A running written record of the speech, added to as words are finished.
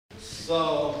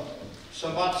So,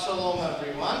 Shabbat Shalom,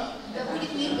 everyone.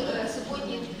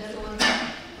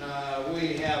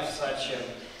 We have such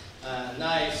a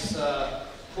nice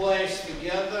place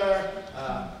together.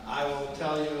 I will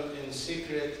tell you in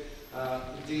secret,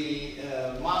 the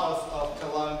mouth of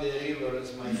Columbia River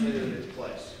is my favorite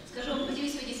place. Скажу вам,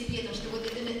 поделюсь сегодня секретом, что вот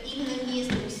именно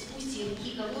место устья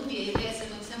реки Колумбия является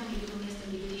моим самым любимым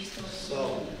местом библейского.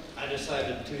 So I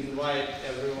decided to invite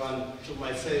everyone to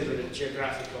my favorite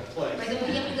geographical place.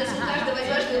 Поэтому я пригласил каждого из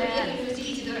вас, чтобы приехали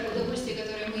разделить это удовольствие,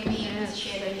 которое мы имеем,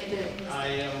 посещая это место.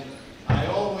 I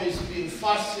always been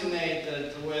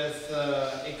fascinated with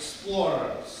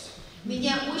explorers.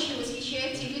 Меня очень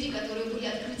восхищают те люди, которые были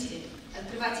открывателями.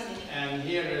 And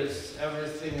here is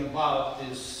everything about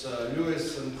this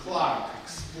Lewis and Clark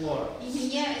explorer. И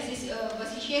меня здесь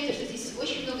восхищает, что здесь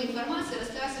очень много информации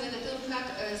рассказывает о том,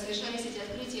 как совершались эти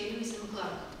открытия Льюисом и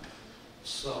Кларком.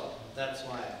 So that's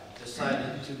why I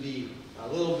decided to be a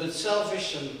little bit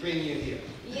selfish and bring you here.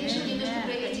 Я решил немножко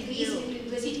проявить эгоизм и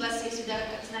пригласить вас всех сюда,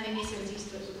 как с нами вместе разделить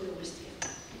это удовольствие.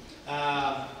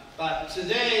 But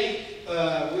today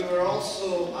we were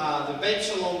also, the Beit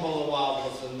Shalom Boulevard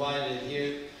was invited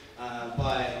here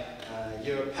by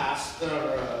your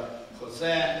pastor,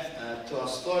 Jose, to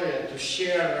Astoria to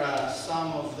share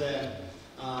some of the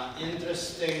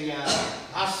interesting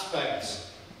aspects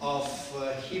of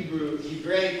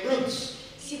Hebraic roots.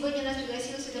 Сегодня нас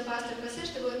пригласил сюда пастор Хосе,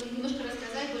 чтобы немножко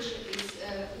рассказать больше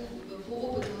по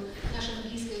опыту нашей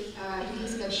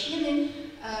еврейской общины,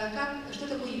 что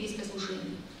такое еврейское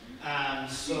служение. And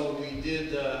so we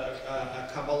did a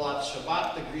Kabbalat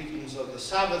Shabbat, the greetings of the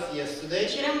Sabbath, yesterday.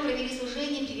 Вчера мы провели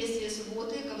служение приветствия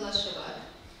субботы, Kabbalat Shabbat.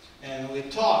 And we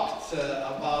talked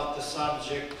about the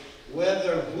subject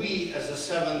whether we, as a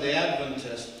Seventh-day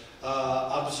Adventist,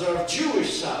 observe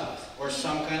Jewish Sabbath or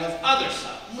some kind of other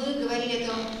Sabbath. Мы говорили о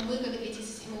том, мы как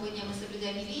адвентисты седьмого дня мы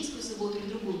соблюдаем еврейскую субботу или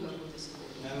другую какую-то субботу.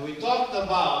 And we talked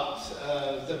about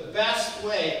the best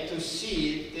way to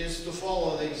see it is to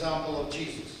follow the example of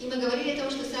Jesus. И мы говорили о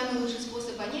том, что самый лучший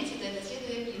способ понять это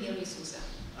следуя примеру Иисуса.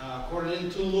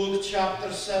 According to Luke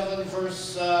chapter 7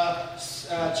 verse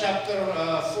chapter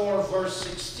 4 verse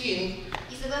 16.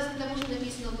 И согласно тому, что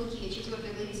написано в Луке 4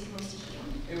 главе 7 стихе.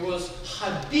 It was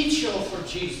habitual for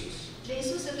Jesus. Для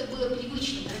Иисуса это было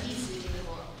привычной традицией для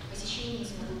него посещение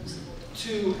синагоги в субботу.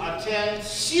 To attend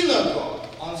synagogue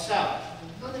on Sabbath.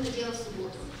 Он это делал в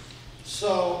субботу.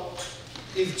 So,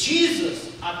 if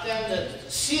Jesus attended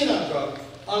synagogue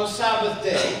on Sabbath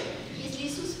day, если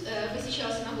Иисус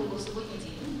посещал синагогу в субботний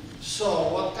день, so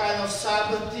what kind of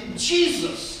Sabbath did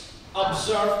Jesus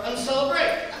observe and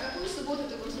celebrate? А какую субботу в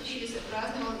таком случае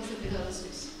праздновал и соблюдал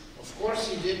Иисус? Of course,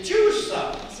 he did Jewish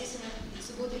Sabbath. Естественно,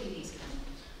 суббота еврейская.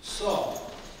 So,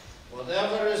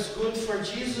 whatever is good for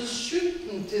Jesus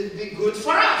shouldn't it be good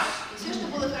for us? Все, что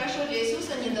было хорошо для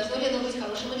Иисуса, не должно ли оно быть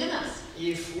хорошим и для нас?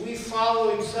 If we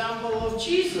follow example of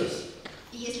Jesus,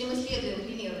 и если мы следуем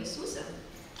примеру Иисуса,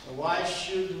 why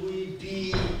should we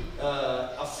be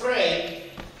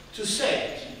afraid to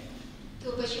say it?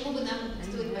 То почему бы нам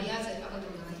стоит бояться об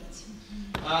этом говорить?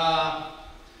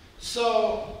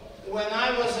 So, when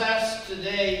I was asked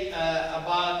today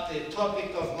about the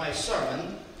topic of my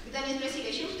sermon, когда меня спросили,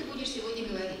 о чем ты будешь сегодня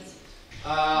говорить?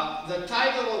 The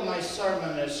title of my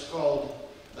sermon is called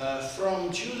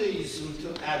From Judaism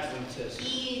to Adventism.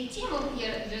 И тему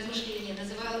я для размышления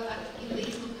называла «От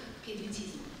иудаизма к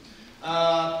адвентизму».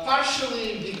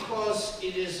 Partially because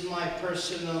it is my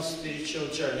personal spiritual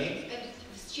journey.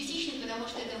 Частично потому,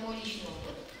 что это мой личный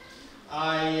опыт.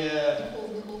 I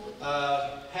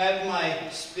had my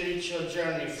spiritual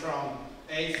journey from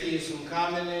atheism,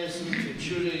 communism, to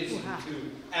Judaism,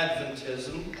 to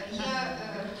Adventism. Я,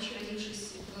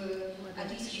 родившись в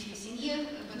атеистической семье,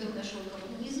 потом нашел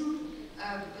коммунизм,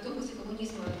 потом после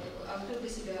коммунизма открыл для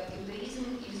себя иудаизм,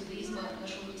 и из иудаизма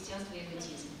нашел христианство и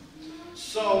адвентизм.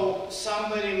 So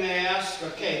somebody may ask,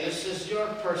 okay, this is your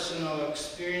personal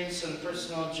experience and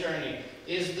personal journey.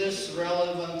 Is this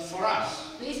relevant for us?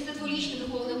 Но если это твой личный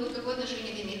духовный опыт, какое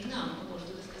отношение это имеет к нам, может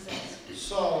кто-то сказать?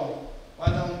 So why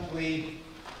don't we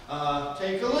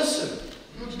take a listen?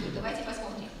 Ну что, давайте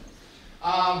посмотрим.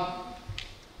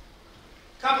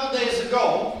 Couple days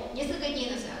ago, Несколько дней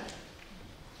назад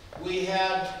we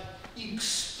had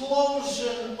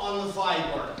explosion on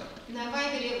Viber. на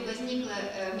Вайбере возникло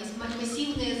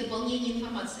массивное заполнение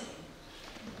информацией.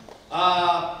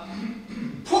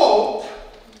 Pope,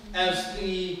 as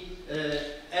the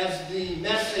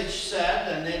message said,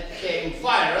 and it came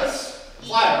viral.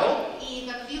 И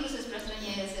как вирус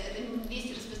распространяется, эта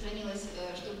весть распространилась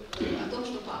о том,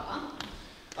 что папа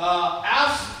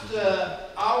Asked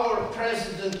our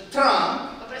President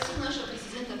Trump попросил нашего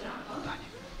президента Трампа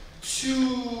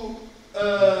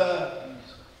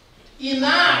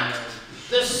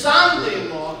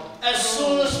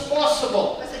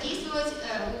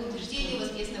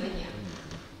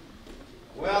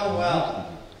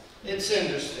It's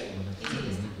interesting.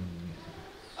 Интересно.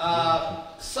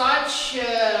 Such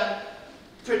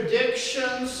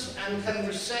predictions and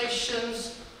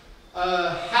conversations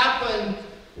happen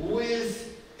with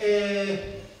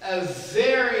a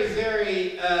very,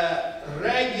 very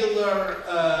regular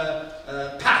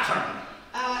pattern.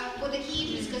 Вот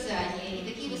такие предсказания и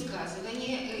такие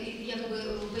высказывания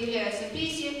якобы появляются в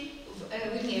прессе,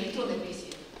 вернее, электронной прессе,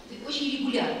 очень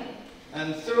регулярно.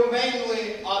 And through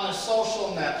mainly on a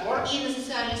social network. И на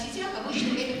социальных сетях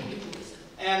обычно это публикуется.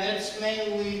 And it's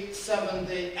mainly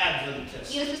Seventh-day Adventist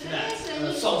И распространяются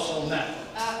они social network.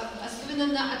 особенно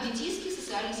на адвентистских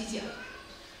социальных сетях.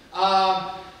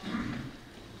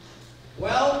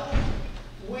 Well,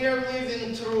 we're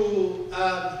living through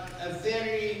a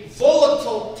very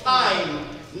volatile time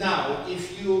now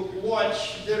if you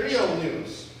watch the real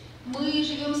news. Мы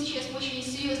живем сейчас в очень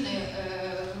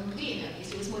серьезное время,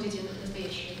 если вы смотрите на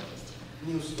настоящие новости.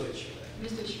 Неустойчивое.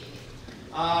 Неустойчивые.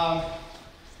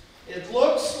 It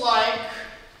looks like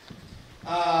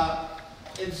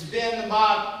it's been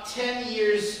about 10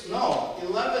 years, no,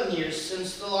 11 years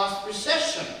since the last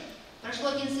recession.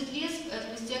 Прошло 11 лет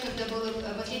спустя, когда был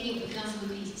последний финансовый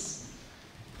кризис.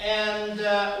 And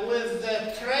with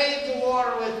the trade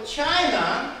war with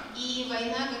China, И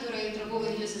война, которая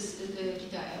торговая ведется с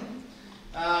Китаем,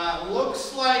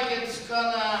 looks like it's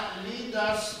gonna lead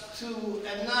us to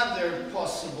another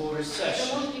possible это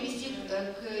recession. может привести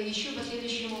к еще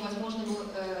последующему возможному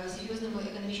серьезному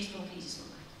экономическому кризису.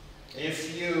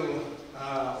 If you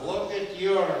look at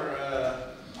your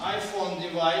iPhone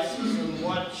devices and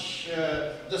watch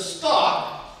the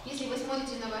stock, Если вы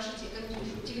смотрите на ваши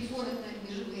телефоны, на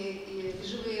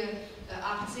биржевые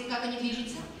акции, как они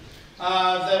движутся,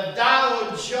 the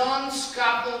Dow Jones a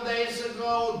couple days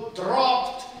ago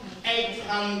dropped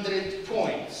 800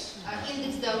 points.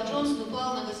 индекс Dow Jones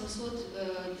упал на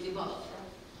 800 баллов.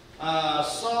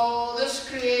 So this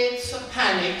creates a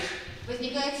panic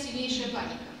Возникает сильнейшая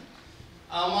паника.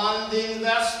 among the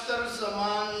investors,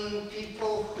 among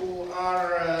people who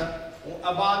are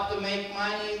about to make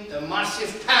money, the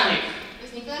massive panic.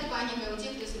 Возникает паника у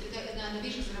тех, кто на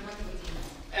бирже зарабатывает деньги.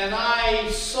 And I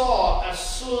saw as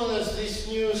soon as this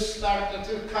news started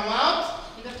to come out,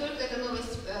 И как только эта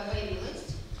новость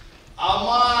появилась,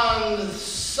 among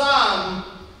some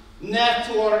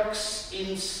networks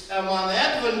among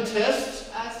Adventists,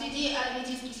 среди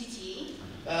адвентистских сетей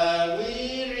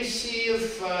we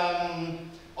receive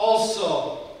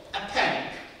also a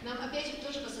panic. нам опять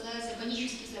тоже посылаются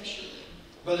панические сообщения.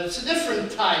 But it's a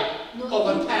different type Но of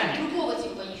a panic. другого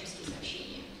типа панические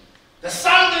сообщения. The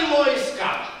Sunday law is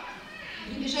coming.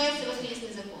 Приближается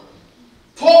воскресный закон.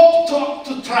 Pope talked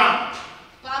to Trump.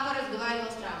 Папа разговаривал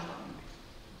с Трампом.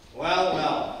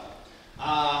 Well.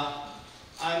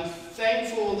 I'm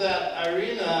thankful that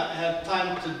Irina had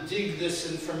time to dig this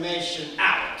information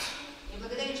out. Я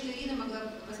благодарен, что Ирина могла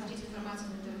посмотреть информацию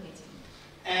в интернете.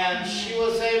 And she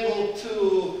was able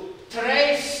to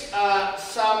trace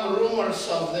some rumors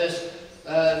of this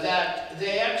that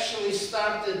they actually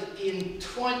started in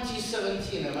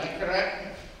 2017. Am I correct?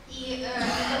 И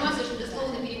информация, что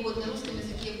дословный перевод на русском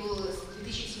языке был с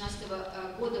 2017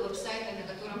 года веб-сайта, на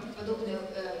котором подобную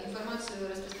информацию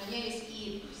распространялись,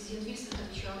 и президент Вильсон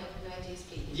отвечал на эти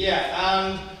сплетни. Yeah,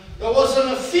 and there was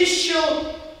an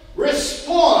official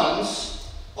response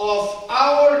of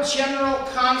our General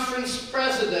Conference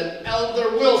President,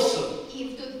 Elder Wilson.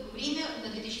 И в то время, на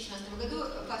 2017 году,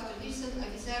 пастор Вильсон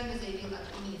официально заявил от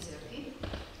имени церкви.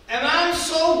 And I'm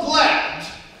so glad,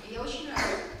 Я очень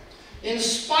рада. in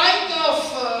spite of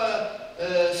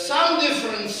some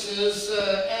differences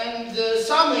and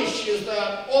some issues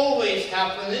that always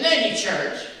happen in any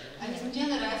church, А несмотря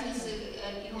на разницы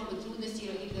и, может быть, трудности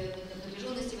или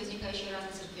напряженности, возникающие в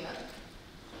разных церквях,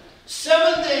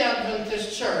 Seventh-day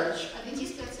Adventist Church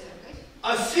адвентистская церковь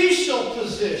official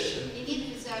position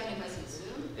имеет официальную позицию,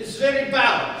 is very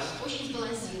balanced. очень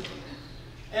сбалансированная.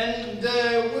 And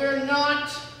we're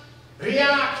not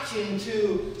reacting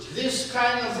to this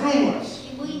kind of rumors.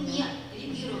 И мы не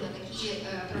реагируем на такие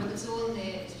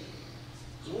провокационные.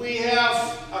 We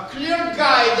have a clear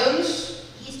guidance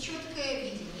Есть четкое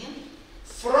видение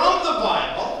from the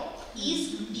Bible из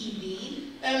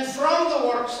Библии and from the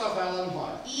works of Ellen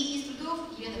White, и из трудов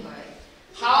Елены Вайт,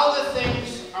 how the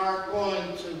things are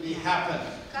going to be happening.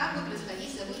 как бы происходили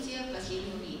события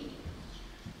последнего времени.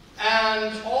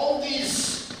 And all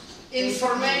these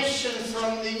information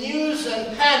from the news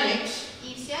and panics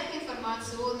И всякая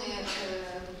информационная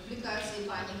публикация и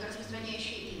паника,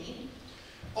 распространяющая ими,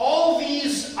 all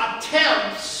these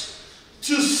attempts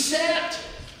to set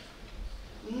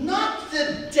not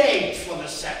the date for the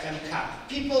second coming.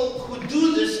 People who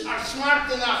do this are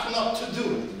smart enough not to do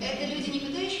it. Это люди, не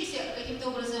пытающиеся каким-то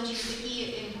образом через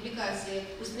такие публикации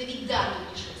установить дату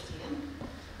пришествия.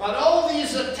 But all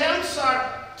these attempts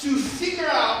are to figure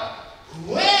out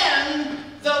when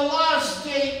the last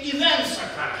day events are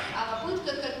going to happen. А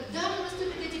попытка, когда же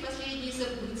наступят эти последние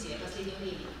события последнего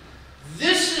времени.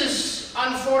 This is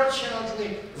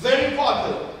unfortunately very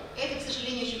popular. Это, к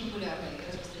сожалению, очень популярно и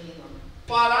распространено.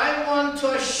 But I want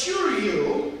to assure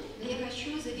you Но я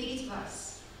хочу заверить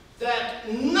вас, that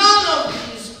none of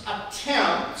these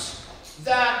attempts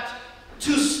that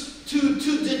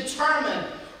to determine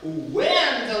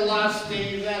when the last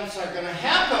day events are going to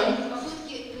happen,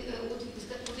 попытки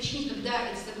уточнить, когда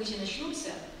эти события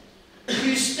начнутся,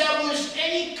 to establish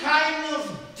any kind of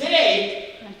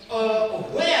date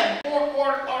when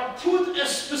or put a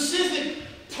specific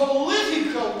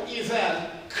political event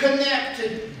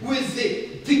connected with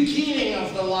the beginning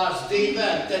of the last day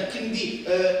event that can be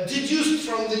deduced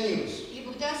from the news. и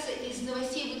попытаться из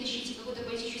новостей вытащить какое-то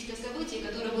политическое событие,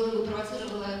 которое было бы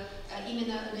провоцировало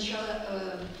именно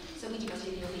начало событий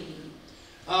последнего времени.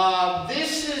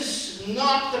 This is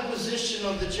not the position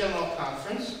of the General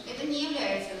Conference. Это не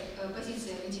является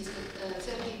позицией Адвентистской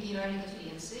церкви Генеральной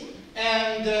конференции.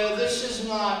 And this is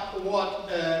not what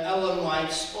Ellen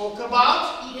White spoke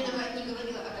about. И Елена Уайт не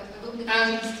говорила о подобных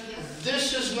And действиях.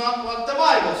 this is not what the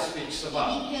Bible speaks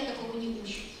about. Библия такого не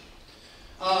учит.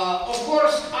 Of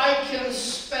course, I can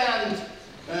spend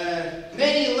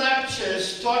many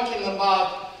lectures talking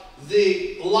about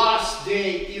the last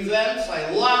day events.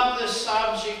 I love this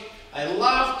subject. I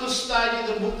love to study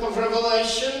the book of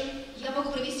Revelation. Я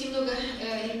могу провести много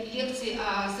лекций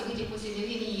о событиях последнего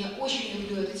времени. Я очень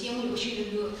люблю эту тему, очень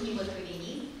люблю книгу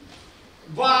Откровений.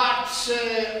 But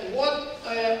what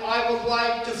I would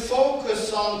like to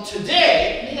focus on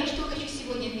today Но я что хочу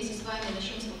сегодня вместе с вами на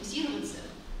чем сфокусироваться?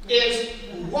 is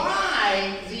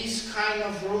why these kind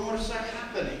of rumors are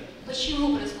happening.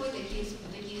 Почему происходят такие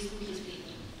слухи и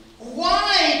сплетни?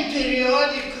 Why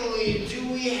periodically do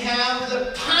we have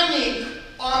the panic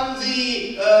on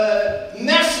the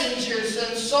messengers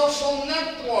and social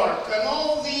network and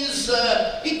all these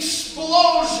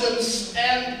explosions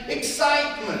and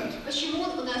excitement? Почему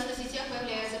у нас на сетях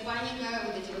появляется паника,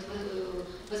 вот эти вот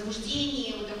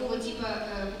возбуждения, вот такого типа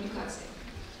публикаций?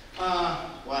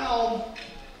 Well,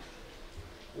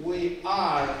 we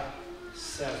are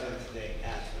Seventh-day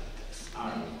Adventists,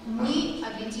 aren't we? Мы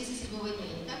адвентисты седьмого дня,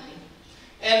 не так ли?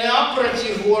 And the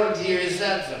operative word here is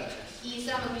Adventist. И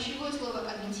самое ключевое слово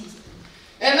адвентист.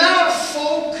 And our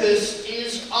focus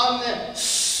is on the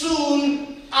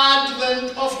soon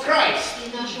advent of Christ.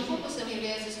 И нашим фокусом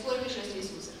является скорое пришествие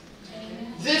Иисуса.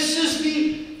 This is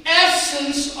the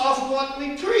essence of what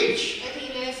we preach. Это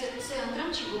является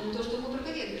центром чего то, что мы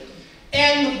проповедуем.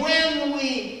 And when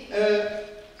we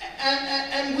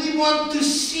and we want to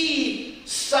see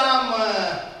some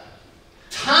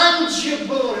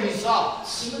tangible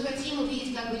results. И мы хотим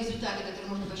увидеть как бы результаты, которые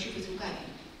можно пощупать руками.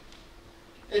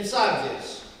 It's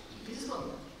obvious.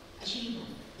 Безусловно, очевидно.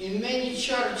 In many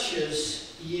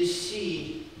churches, you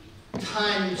see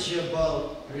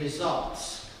tangible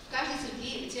results. В каждой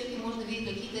церкви можно видеть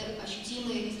какие-то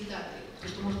ощутимые результаты, то,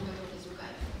 что можно потрогать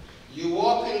руками. You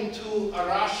walk into a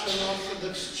Russian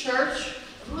Orthodox church.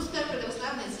 В русской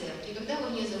православной церкви, когда вы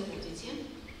в нее заходите,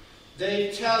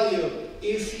 They tell you,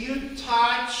 if you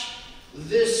touch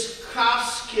this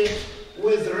casket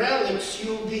with relics,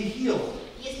 you'll be healed.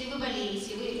 если вы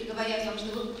болеете, вы говорят вам, что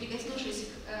вы, прикоснувшись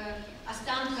к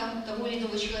останкам того или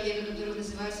иного человека, которого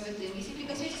называют святым, если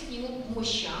прикоснетесь к нему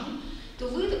мощам, то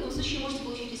вы в таком случае можете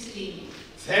получить исцеление.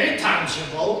 Very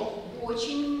tangible.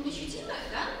 Очень ощутимо,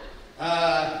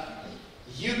 да?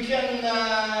 You can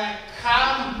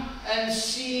come and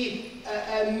see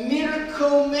a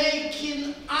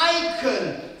miracle-making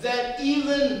icon that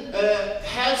even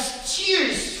has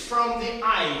tears from the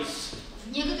eyes.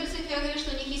 В некоторых церквях говорят,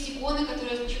 что у них есть иконы,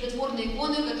 которые чудотворные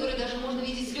иконы, в которые даже можно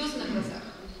видеть слезы на глазах.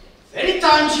 Very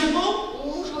tangible.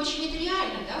 Уже очень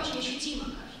материально, да, очень ощутимо,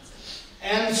 кажется.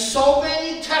 And so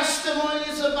many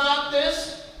testimonies about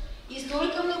this. И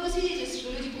столько много свидетельств,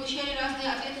 что люди получали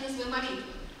разные ответы на свои молитвы.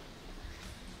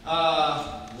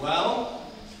 Well,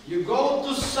 you go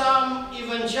to some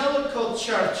evangelical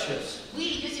churches. Вы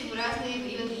идете в разные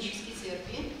евангелические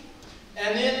церкви.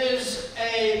 And it is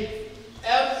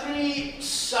every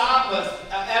Sabbath,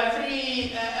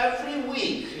 every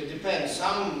week. It depends.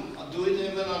 Some do it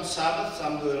even on Sabbath,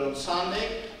 some do it on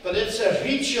Sunday. But it's a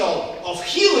ritual of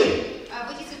healing. А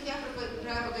в этих церквях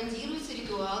пропагандируется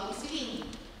ритуал исцеления.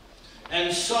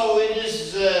 And so it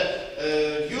is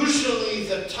usually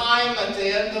the time at the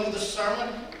end of the sermon,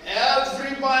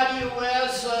 everybody who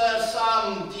has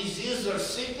some disease or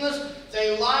sickness,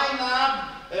 they line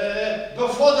up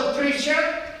before the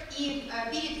preacher. И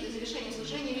перед завершением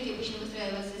служения люди обычно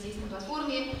выстраиваются здесь на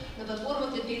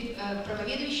платформах перед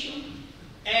проповедующим.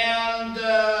 And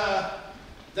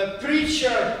the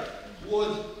preacher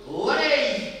would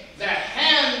lay the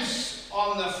hands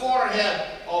on the forehead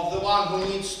of the one who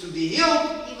needs to be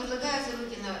healed. И возлагаются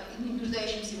руки на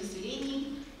нуждающемся в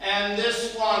исцелении. And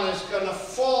this one is going to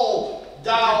fall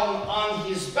down on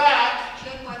his back.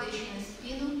 Человек, падающий на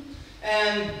спину.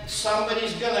 And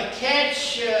somebody's going to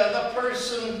catch the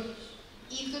person.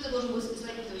 И кто-то должен будет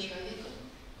схватить этого человека.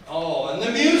 Oh, and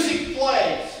the music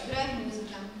plays. Играет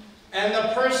музыка. And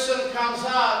the person comes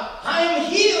out, I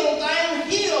am healed, I am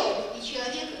healed. И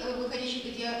человек, выходящий,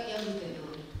 говорит, я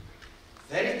выздоровел.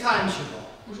 Very tangible.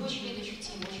 Уже очень это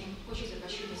ощутимо, очень хочется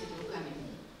пощупать это руками.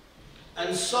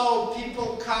 And so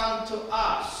people come to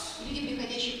us. Люди,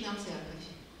 приходящие к нам в церковь.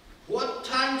 What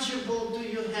tangible do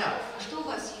you have? А что у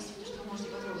вас есть, что вы можете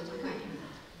потрогать руками?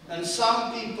 And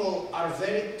some people are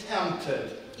very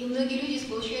tempted. И многие люди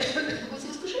получают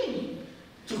какое-то искушение.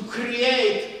 To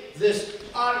create this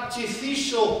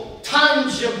artificial,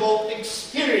 tangible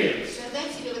experience.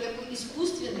 Создать себе вот такой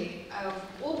искусственный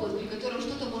опыт, при котором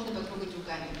что-то можно потрогать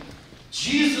руками.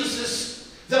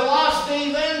 The last day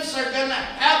events are going to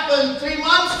happen 3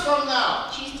 months from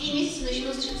now. Через 3 месяца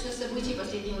начнутся события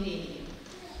последнего времени.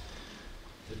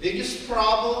 The biggest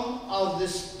problem of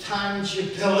this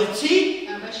tangibility.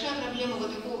 Большая проблема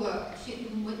вот такого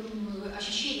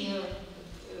ощущения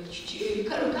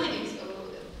руками.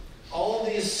 All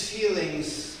these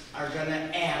feelings are going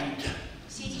to end.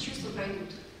 Все эти чувства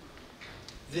пройдут.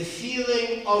 The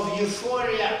feeling of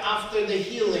euphoria after the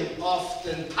healing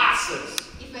often passes.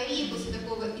 Эйфория после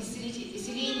такого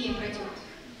исцеления пройдет.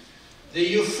 The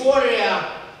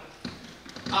euphoria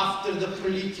after the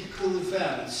political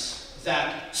events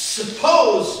that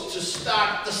supposed to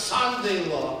start the Sunday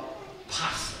law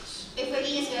passes.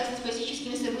 Эйфория связана с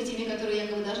политическими событиями, которые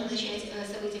якобы должны начать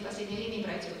события последнего времени,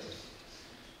 пройдет.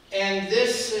 And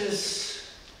this is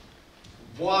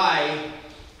why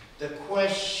the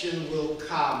question will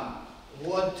come,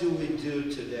 what do we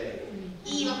do today?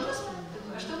 И вопрос,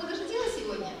 что мы должны делать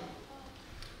сегодня?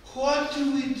 What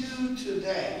do we do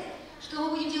today? Что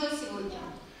мы будем делать сегодня?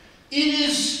 It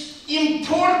is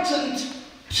important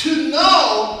to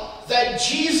know that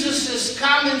Jesus is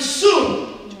coming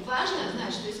soon. Важно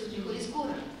знать, что Иисус приходит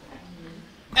скоро.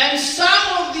 And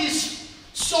some of these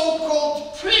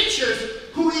so-called preachers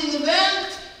who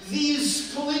invent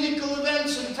these political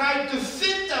events and try to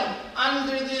fit them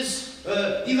under these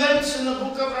events in the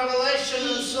book of Revelation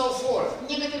and so forth.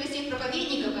 Некоторые из тех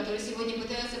проповедников, которые сегодня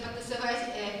пытаются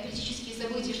подтасовать политические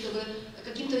события, чтобы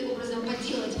каким-то образом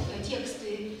подделать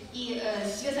тексты и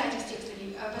связать их с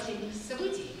текстами последних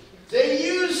событий. They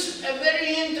use a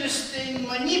very interesting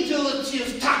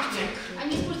manipulative tactic.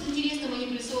 Они используют интересную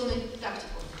манипуляционную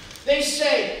тактику. They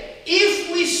say,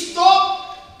 if we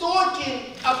stop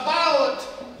talking about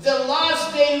the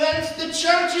last day events, the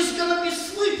church is going to be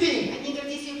sleeping. Они говорят,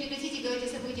 если вы прекратите говорить о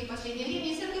событиях последнего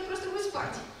времени, церковь просто будет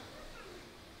спать.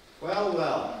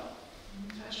 Well.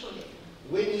 Хорошо ли?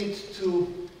 We need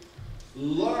to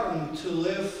learn to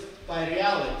live by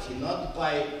reality, not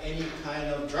by any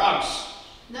kind of drugs.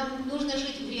 Нам нужно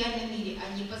жить в реальном мире,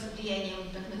 а не под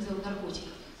влиянием так называемых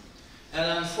наркотиков.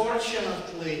 And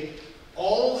unfortunately,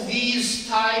 all these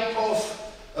type of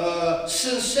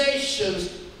sensations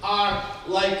are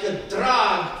like a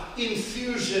drug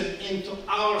infusion into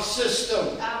our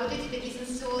system. А вот эти такие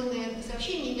сенсационные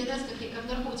сообщения для нас как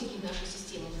наркотики в нашу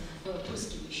систему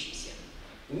впрыскивающиеся.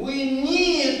 We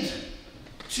need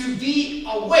to be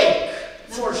awake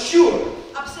for sure.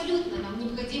 Абсолютно, нам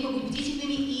необходимо быть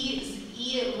бдительными и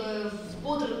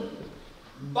бодрым.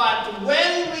 But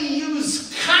when we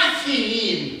use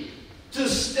caffeine to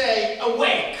stay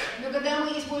awake, но когда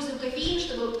мы используем кофеин,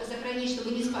 чтобы сохранить,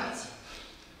 чтобы не спать,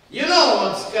 you know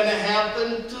what's going to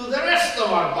happen to the rest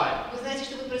of our body. Вы знаете,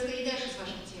 что будет происходить дальше с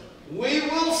вашим телом. We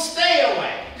will stay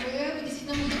awake. Мы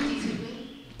действительно будем бдительны.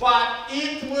 But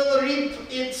it will reap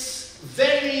its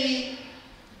very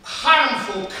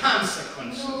harmful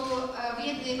consequences. Но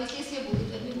вредные последствия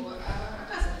будут от него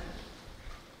оказаны.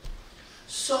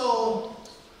 So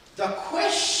the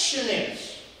question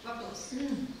is, Вопрос.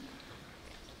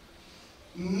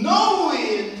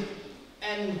 Knowing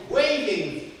and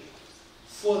waiting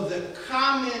for the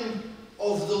coming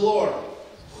of the Lord,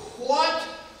 what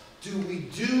do we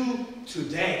do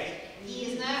today?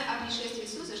 И зная о пришествии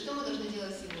Иисуса, что мы должны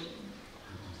делать сегодня?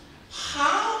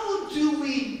 How do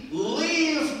we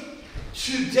live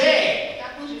today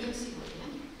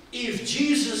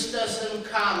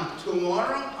come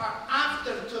tomorrow or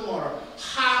after tomorrow?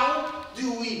 How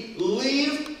do we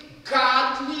live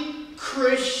godly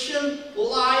Christian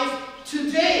life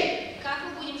today? Как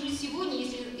мы будем жить сегодня,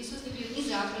 если Иисус не придет ни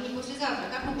завтра, ни послезавтра?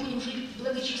 Как мы будем жить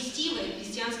благочестивой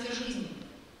христианской жизнью?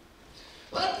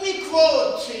 Let me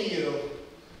quote to you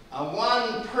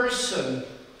one person,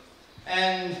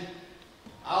 and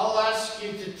I'll ask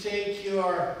you to take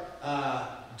your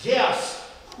guess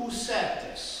who said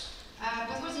this.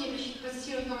 Позвольте мне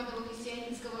процитировать вам одного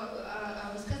христианского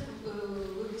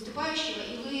выступающего,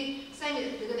 и вы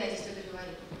сами догадаетесь, кто это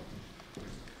говорит.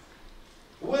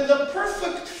 With a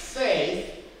perfect faith,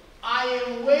 I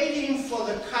am waiting for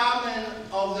the coming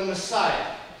of the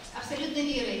Messiah. С абсолютной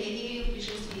верой я верю в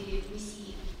пришествие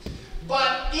Мессии.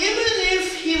 But even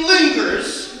if he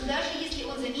lingers, Даже если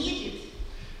он замедлит,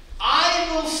 I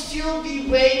will still be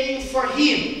waiting for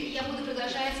him. я буду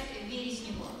продолжать верить в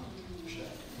него.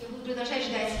 Я буду продолжать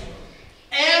ждать его.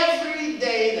 Every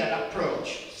day that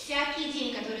approaches. Всякий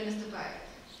день, который наступает.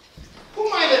 Who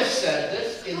might have said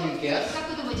this? Can you guess? Как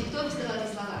вы думаете, кто сказал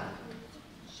эти слова?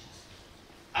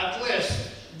 At least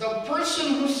the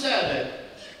person who said it,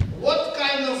 what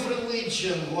kind of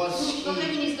religion was По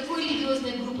крайней he? мере, из какой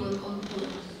религиозной группы он был?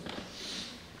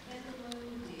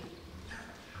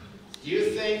 Do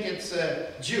you think it's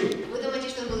a Jew? Вы думаете,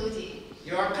 что он был иудеем?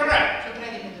 You are correct. Вы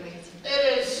правильно говорите.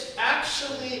 It is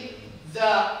actually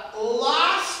the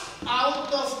last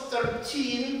out of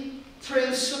 13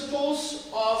 principles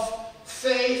of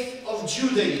faith of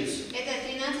Judaism. Это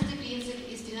 13-й принцип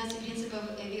из 13 принципов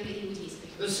веры иудейской.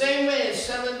 The same way as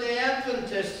Seventh-day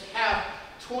Adventists have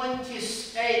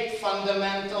 28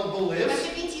 fundamental Как beliefs.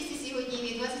 адвентисты сегодня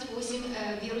имеют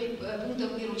 28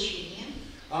 пунктов вероучения.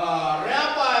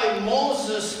 Rabbi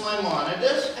Moses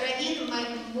Maimonides Раввин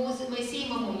Моисей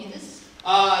Мамонидес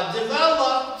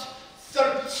developed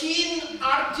 13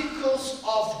 articles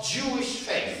of Jewish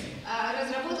faith.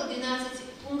 разработал 12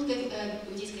 пунктов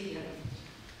иудейской веры.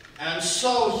 And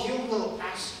so you will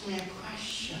ask me a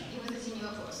question. И вы зададите мне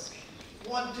вопрос.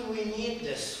 What do we need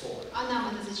this for? А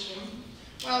нам это зачем?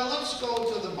 Well, let's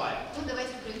go to the Bible. Ну,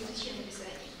 давайте откроем Священное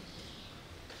Писание.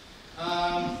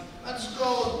 Let's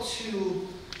go to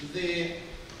the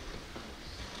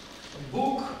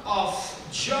book of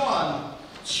John,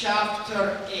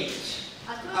 chapter 8,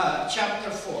 chapter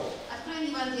 4. Откроем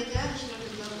Евангелие от Иоанна, 4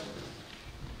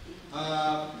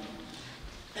 главу.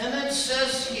 And it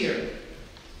says here,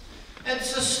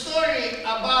 it's a story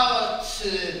about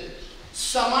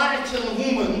Samaritan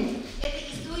woman. Это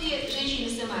история женщины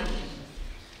Самарии.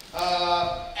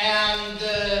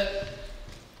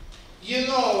 You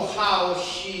know how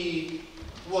she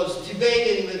was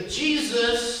debating with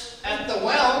Jesus at the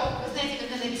well. Вы знаете,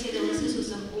 как она беседовала с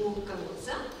Иисусом у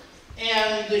колодца.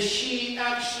 And she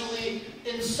actually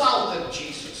insulted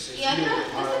Jesus. И она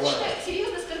достаточно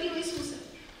серьезно оскорбила Иисуса.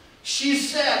 She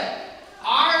said,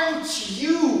 "Aren't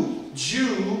you,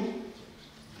 Jew,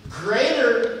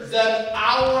 greater than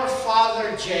our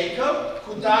father Jacob,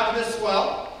 who dug this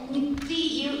well?" Ты,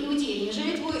 иудей,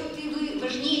 неужели ты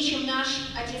важнее, чем наш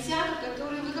отец Яков,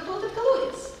 который выкопал этот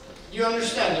колодец? You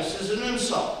understand, this is an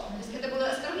insult. То есть это было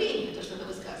оскорбление, то, что она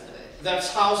высказывает. That's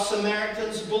how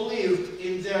Samaritans believed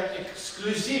in their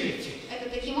exclusivity. Это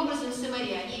таким образом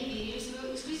самаряне верили в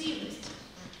свою эксклюзивность.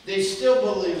 They still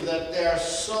believe that they are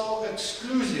so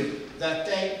exclusive that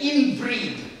they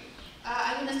inbreed.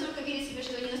 Они настолько верят в себя,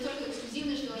 что они настолько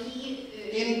эксклюзивны, что они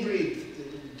Inbreed.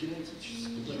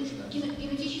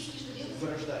 генетически что делают?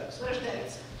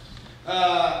 Вырождаются.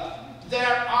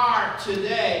 There are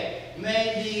today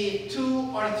maybe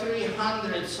 200 or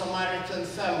 300 Samaritan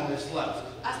families left.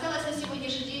 Осталось на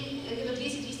сегодняшний день где-то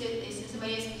 200-300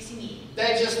 самарянских семей.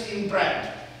 They just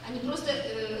inbred. Они просто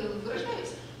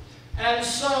вырождаются. And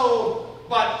so,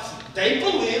 but they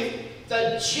believe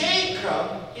that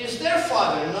Jacob is their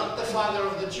father, not the father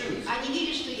of the Jews. Они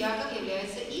верят, что Яков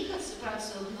является их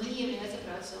праотцом, но не является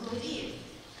праотцом иудеев.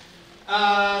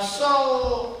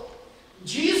 So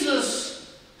Jesus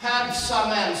had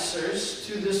some answers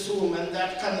to this woman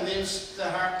that convinced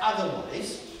her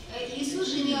otherwise. Иисус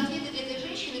же имел ответы для этой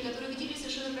женщины, которые видели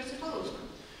совершенно противоположно.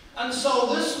 And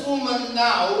so this woman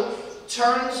now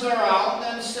turns around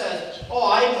and says, "Oh,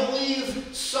 I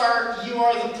believe, sir, you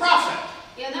are the prophet."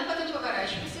 И она потом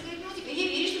поворачивается и говорит, ну теперь я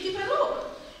верю, что ты пророк.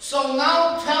 So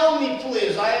now tell me,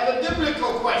 please, I have a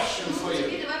biblical question for you.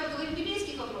 Теперь давай поговорим о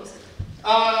библейских вопросах.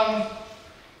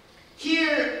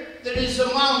 Here there is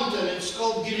a mountain, it's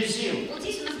called Gerizim. Вот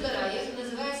здесь у нас гора, это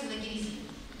называется на Геризим.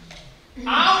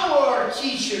 Our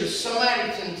teachers,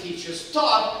 Samaritan teachers,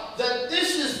 taught that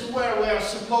this is where we are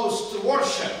supposed to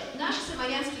worship. Наши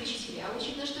самарянские учителя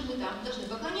учат нас, что мы там должны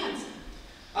поклоняться.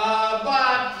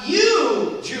 But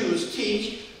you, Jews,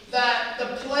 teach that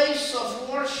the place of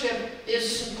worship is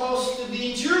supposed to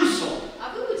be in Jerusalem.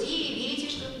 А вы, иудеи, верите,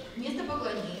 что место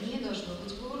поклонения должно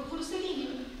быть в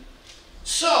Иерусалиме.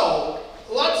 So,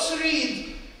 let's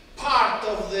read part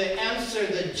of the answer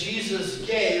that Jesus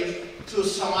gave to a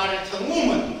Samaritan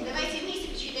woman. Давайте вместе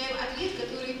почитаем ответ,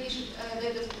 который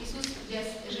дает Иисус для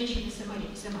женщины Самарии.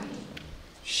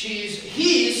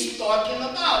 He's talking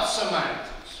about Samaritans.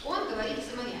 Он говорит о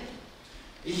самарянах.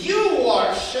 You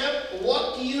worship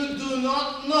what you do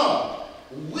not know.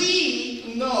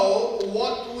 We know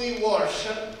what we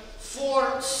worship,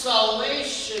 for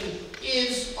salvation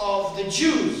is of the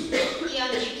Jews.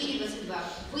 Иоанна 4:22.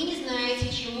 Вы не знаете,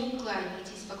 чему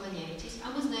поклоняетесь, а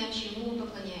мы знаем, чему мы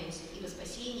поклоняемся, ибо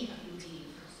спасение от иудеев.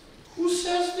 Who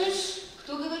says this?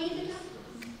 Кто говорит это?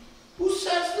 Who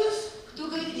says this? Кто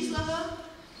говорит эти слова?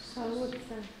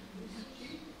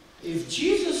 If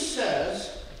Jesus says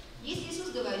Если Иисус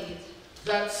говорит,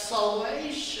 that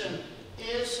salvation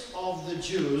is of the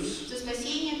Jews, что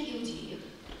спасение от иудеев,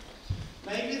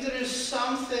 maybe there is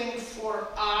something for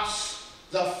us,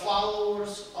 the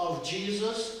followers of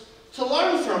Jesus, to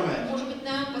learn from it. может быть,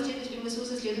 нам, последователям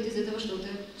Иисуса, следует из этого что-то,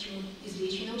 чему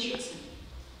извлечь и научиться.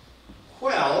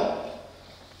 Well,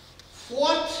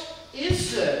 what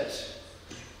is it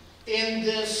in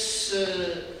this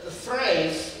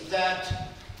phrase that,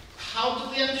 how do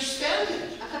we understand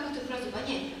it? А как эту фразу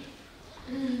понять?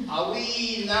 Are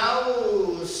we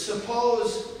now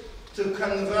supposed to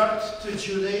convert to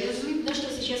Judaism? Ну что,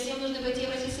 сейчас всем нужно пойти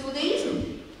обратиться в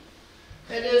иудаизм?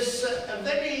 It is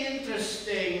very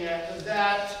interesting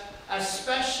that,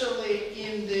 especially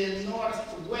in the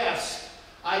Northwest,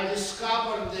 I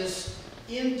discovered this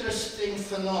interesting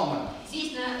phenomenon.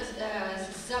 Здесь, на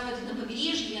западном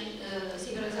побережье,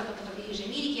 северо-западном побережье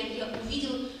Америки, я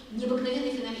увидел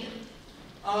необыкновенный феномен.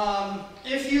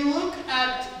 If you look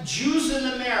at Jews in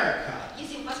America,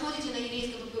 Если вы посмотрите на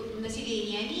еврейское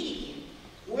население Америки,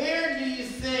 where do you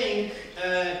think,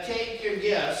 take your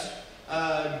guess,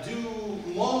 do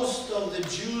most of the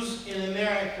Jews in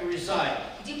America reside?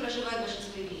 где проживает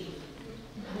большинство евреев?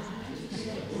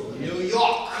 New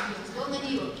York, Безусловно,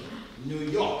 Нью-Йорке, New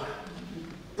York,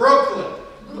 Brooklyn,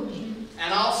 Бруклин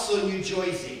and also New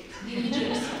Jersey. и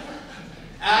Нью-Джерси.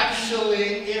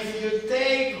 Actually, if you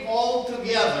take all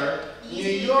together New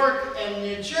York and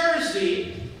New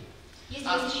Jersey, Если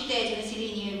вы сосчитаете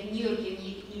население в Нью-Йорке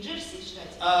и Нью-Джерси,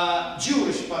 штате,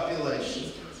 Jewish population,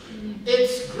 еврейское население,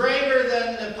 it's greater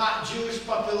than the Jewish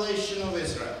population of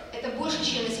Israel. это больше,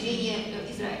 чем население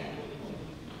Израиля.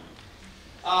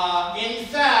 In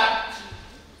fact,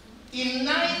 in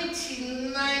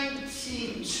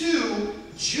 1992,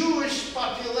 Jewish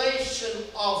population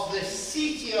of the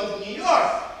city of New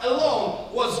York alone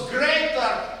was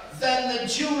greater than the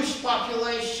Jewish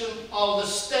population of the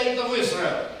state of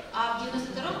Israel. А в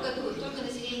 1992 году только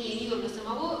население Нью-Йорка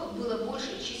самого было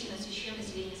больше численностью, чем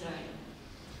население Израиля.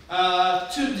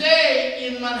 Today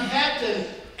in Manhattan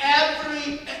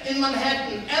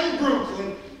and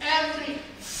Brooklyn, every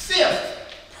fifth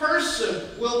person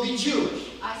will be Jewish.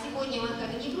 А сегодня в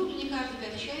Манхэттене и Бруклине каждый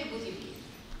пятый человек будет еврей.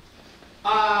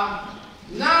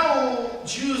 Now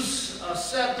Jews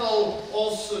settle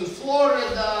also in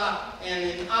Florida and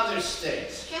in other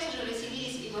states. Сейчас уже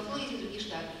расселились и во Флориде, и в других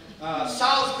штатах.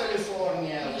 South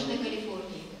California. В Южной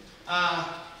Калифорнии.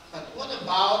 But what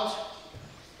about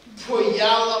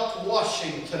Puyallup,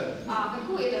 Washington? А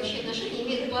какое это вообще отношение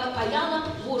имеет Пуяллуп,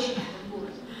 Вашингтон,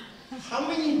 город? How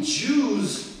many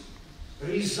Jews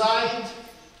reside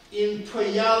in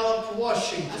Puyallup, А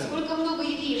Washington? сколько много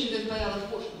евреев живет в Пуяллуп,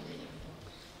 Вашингтоне?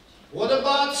 What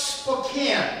about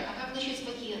Spokane? А как насчет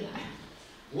Спокена?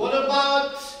 What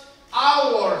about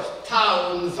our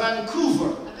town,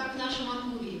 Vancouver? А как в нашем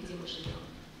Ванкувере, где мы живем?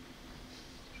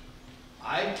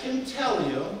 I can tell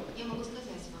you Я могу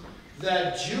сказать вам,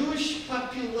 the Jewish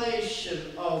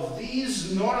population of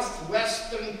these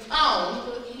northwestern towns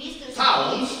что еврейское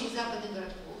Towns. население этих западных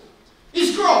городков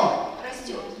is growing.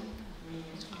 растет.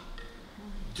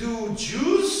 Do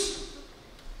Jews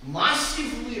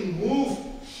massively move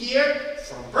here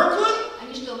from Brooklyn?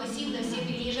 Они что, массивно все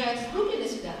переезжают с Бруклина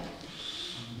сюда?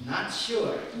 Not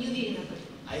sure. Не уверена в этом.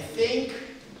 I think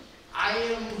I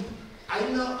am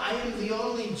the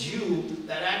only Jew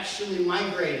that actually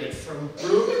migrated from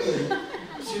Brooklyn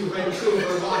to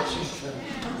Vancouver, Washington.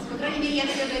 По крайней мере, я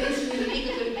тогда единственный еврей,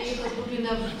 который приехал с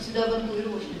Бруклина сюда, в Ванкувер,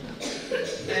 Вашингтон.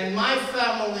 And my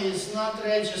family is not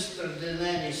registered in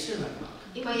any synagogue.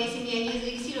 И моя семья не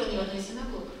зарегистрирована ни в одной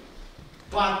синагоге.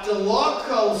 But the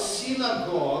local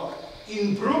synagogue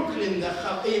in Brooklyn,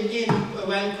 in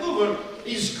Vancouver,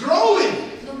 is growing.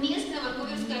 Но местная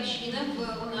ванкуверская община в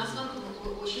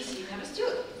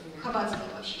хаббатская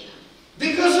община.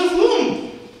 Because of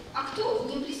whom? А кто к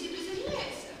ним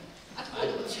присоединяется? I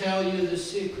Откуда? tell you the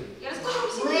secret. Я расскажу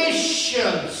вам секрет.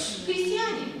 Christians.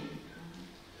 Христиане.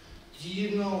 Do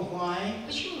you know why?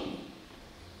 Почему?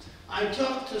 I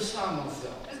talked to some of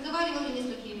them. Разговаривали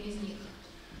несколькими из них.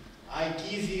 I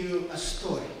give you a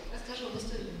story. Расскажу вам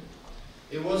историю.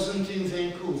 It wasn't in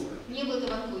Vancouver. Не было это в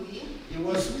Ванкувере. It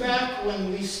was back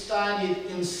when we studied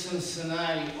in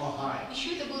Cincinnati, Ohio.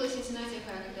 Еще это было в Синсиннати,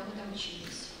 Ohio, когда мы там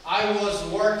учились. I was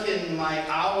working my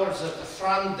hours at the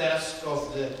front desk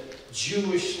of the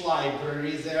Jewish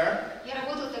library there. Я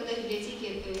работала тогда в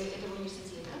библиотеке этого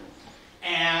университета.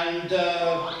 And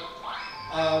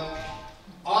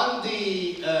on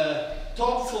the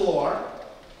top floor,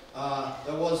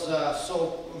 there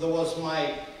was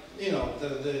my,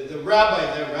 the rabbi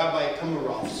there, Rabbi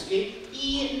Komarovsky.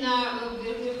 И на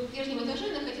верхнем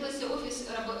этаже находился офис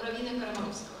раввина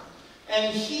Карамаровского.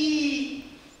 And he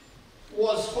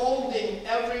was holding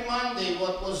every Monday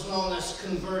what was known as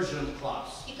conversion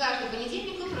class. И каждый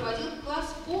понедельник он проводил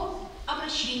класс по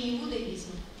обращению в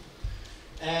иудаизм.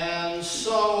 And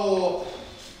so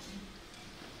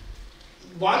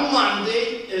one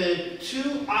Monday,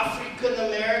 two African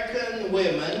American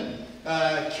women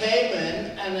came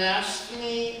in and asked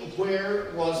me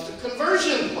where was the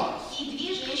conversion class. И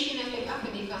две женщины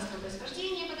афроамериканского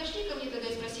происхождения подошли ко мне тогда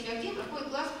и спросили, а где проходит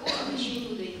класс по обращению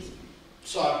в иудаизм.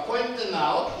 So I pointed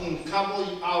out, and a couple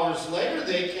of hours later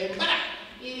they came back.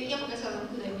 И я показала им,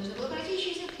 куда им нужно было пройти,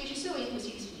 через несколько часов они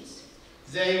спустились вниз.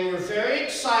 They were very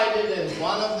excited, and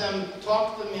one of them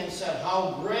talked to me and said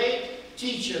how great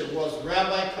teacher was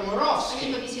Rabbi Они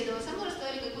Komarovsky. побеседовали со мной,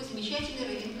 рассказали, какой замечательный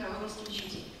раввин Карамаровский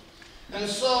учитель. And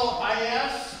so I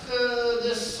asked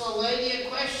this lady a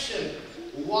question,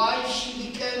 why she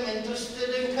became interested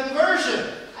in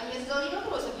conversion. А я задала ей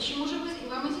вопрос, а почему же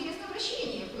вам интересно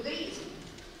обращение в иудаизм?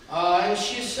 And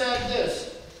she said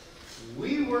this,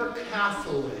 we were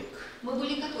Catholic, Мы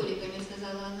были католиками,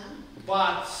 сказала она.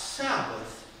 but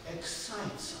Sabbath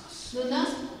excites us. Но нас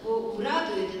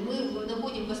радует, и мы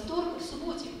находим восторг в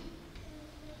субботе.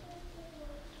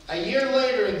 A year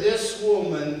later, this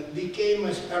woman became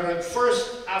a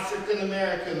first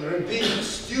African-American rabbinic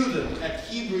student at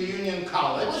Hebrew Union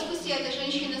College. Год спустя эта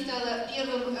женщина стала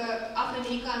первым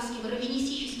афроамериканским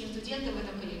раввинистическим студентом в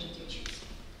этом колледже, где училась.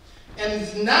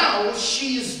 And now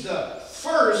she's the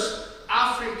first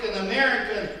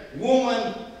African-American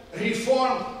woman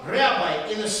Reformed rabbi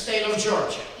in the state of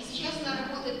Georgia. И сейчас она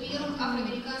работает первым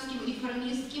афроамериканским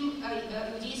реформистским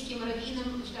иудейским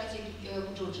раввином в штате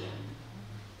Джорджия.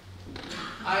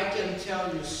 I can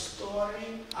tell you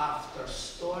story after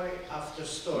story after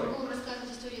story. Могу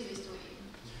рассказывать историю за историей.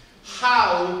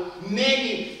 How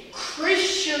many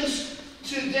Christians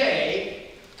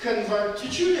today convert to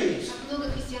Judaism. Как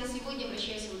много христиан сегодня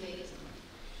обращаются в иудаизм.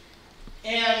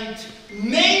 And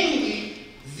mainly,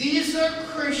 these are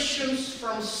Christians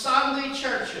from Sunday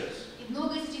churches. И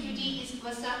много из этих людей из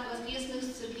воскресных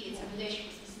церквей, соблюдающих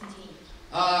воскресный день.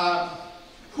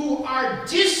 Who are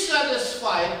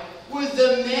dissatisfied with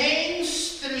the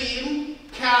mainstream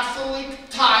Catholic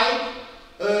type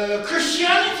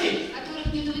Christianity.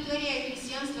 Которых не удовлетворяет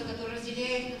христианство, которое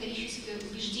разделяет католическое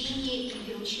убеждение и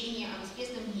вероучение о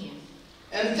воскресном дне.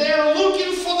 And they're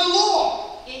looking for the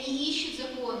law. И они ищут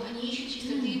закон, они ищут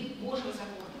чистоты Божьего закона.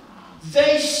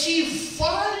 They see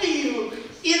value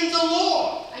in the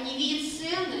law. Они видят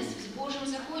ценность в Божьем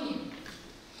законе.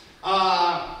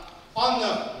 On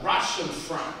the Russian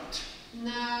front,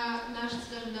 На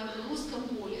русском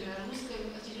поле, на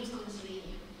русском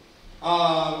населении.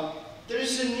 there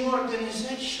is a new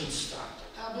organization started.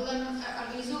 Было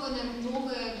организовано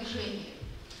новое движение.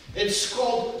 It's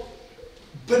called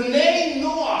Bnei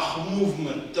Noach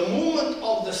movement, the movement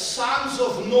of the sons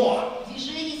of Noah.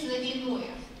 Движение сыновей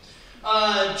Ноя.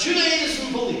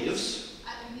 Judaism believes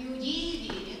Иудеи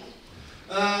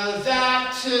верят,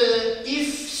 that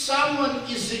if someone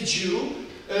is a Jew,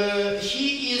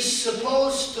 he is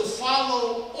supposed to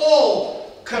follow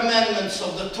all commandments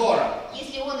of the Torah.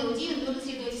 если он иудей, он должен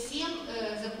следовать всем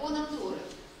законам Торы.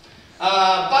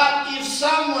 But if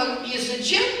someone is a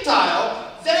Gentile,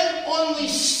 then only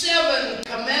 7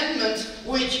 commandments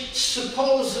which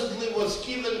supposedly was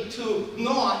given to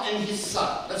Noah and his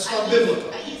son. That's not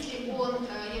biblical. А если он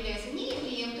является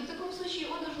неевреем, то в таком случае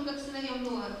он должен, как сыновьям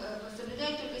Ноа,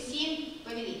 соблюдать только 7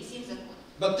 повелений, 7 законов.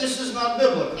 But this is not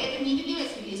biblical. Это не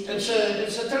является библейским It's учением.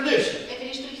 a tradition. Это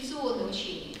лишь традиционное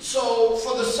учение. So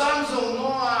for the sons of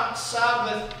Noah,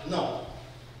 Sabbath, no.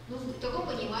 Ну, в таком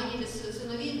понимании для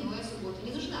сыновей Ноя суббота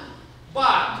не нужна.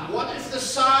 But what if the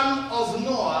son of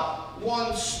Noah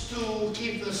wants to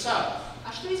keep the Sabbath? А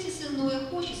А что если сын Ноя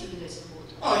хочет соблюдать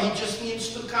субботу? Oh, he just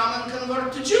needs to come and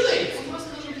convert to Judaism. Он просто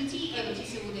должен прийти и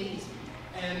обратиться в иудаизм.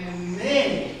 And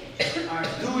many are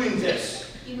doing this.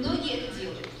 И многие это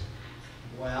делают.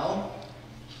 Well,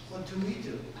 what do we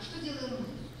do? А что делаем мы?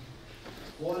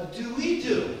 What do we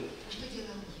do? А что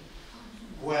делаем мы?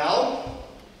 Well,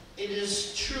 it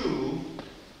is true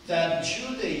that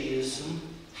Judaism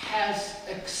has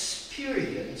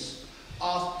experience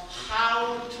of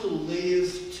how to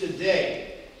live today.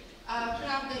 А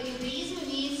правда, иудаизм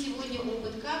имеет сегодня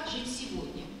опыт, как жить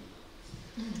сегодня.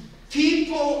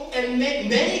 People and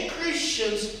many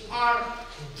Christians are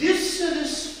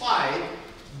dissatisfied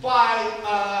by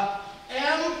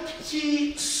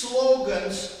empty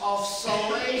slogans of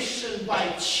salvation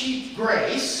by cheap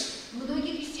grace.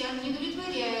 Многих христиан не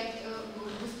удовлетворяет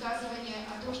высказывание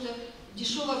о том, что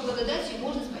дешевой благодатью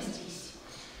можно спастись.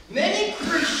 Many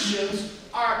Christians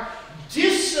are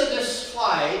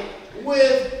dissatisfied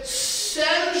with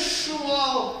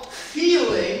sensual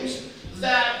feelings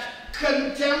that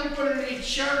contemporary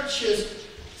churches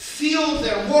feel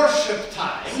their worship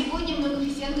time. Сегодня много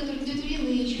христиан, которые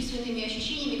удовлетворены чувственными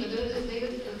ощущениями, которые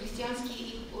дают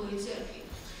христианские церкви.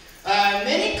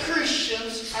 Many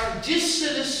Christians are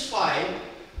dissatisfied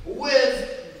with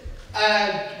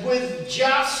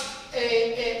just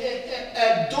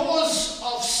a dose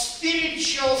of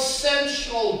spiritual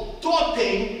sensual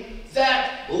doping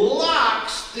that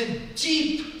lacks the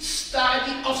deep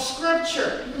study of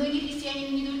Scripture. Многие христиане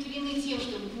не удовлетворены тем,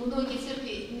 что многие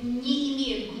церкви не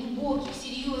имеют глубоких,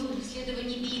 серьезных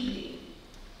исследований Библии.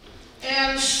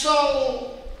 And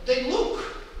so they look.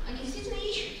 Они действительно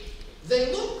ищут.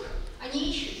 They look. Они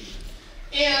ищут.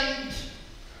 And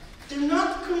they're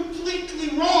not completely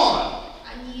wrong.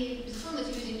 Они, безусловно,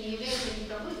 эти люди не являются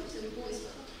неправы в своих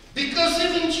поисках. Because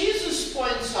even Jesus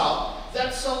points out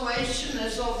that salvation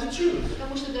is of the Jews.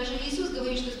 Потому что даже Иисус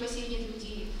говорит, что спасение от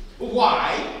иудеев.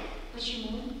 Why?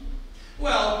 Почему?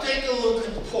 Well, take a look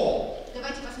at Paul.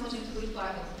 Давайте посмотрим, кто говорит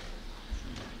Павел.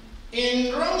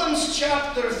 In Romans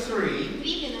chapter 3, В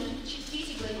Римлянам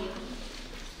 3 главе,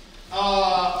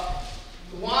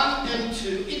 1 and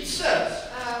 2, it says,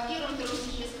 в 1-2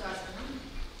 стихе сказано: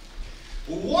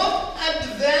 what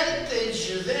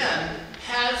advantage then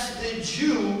has the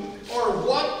Jew, or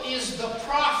what is the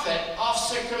profit of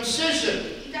circumcision?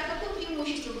 Итак, какое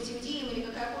преимущество быть иудеем или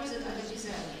какая польза от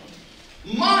обрезания?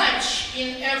 Much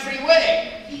in every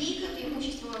way. Великое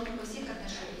преимущество во всех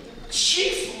отношениях.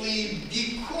 Chiefly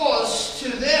because to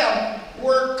them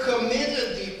were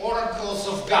committed the oracles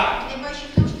of God. Наибольшее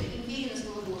в том, что им верено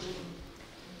Слово Божие.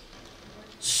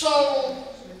 So,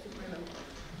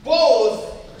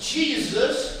 both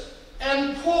Jesus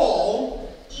and Paul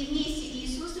И вместе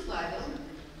Иисус и Павел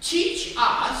teach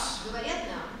us говорят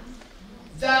нам,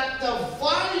 that the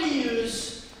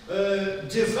values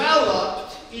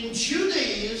developed in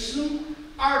Judaism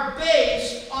are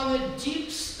based on a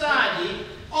deep study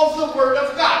of the Word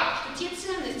of God. что те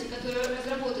ценности, которые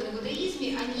разработаны в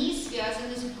иудаизме, они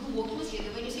связаны с глубоким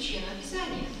исследованием Священного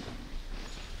Писания.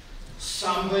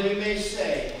 Somebody may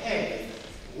say, hey,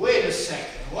 wait a second,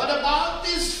 what about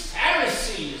these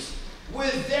Pharisees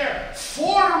with their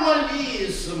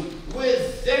formalism,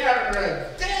 with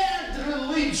their dead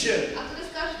religion? А кто-то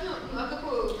скажет, ну, а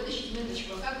какой, подождите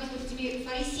минуточку, а как быть вот этими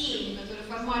фарисеями, которые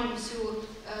формально все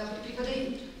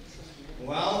преподают?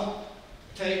 Well,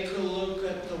 take a look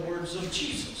at the words of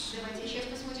Jesus. Давайте сейчас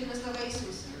посмотрим на слова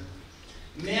Иисуса.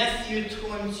 Matthew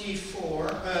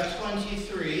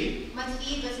 23,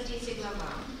 Матфея 23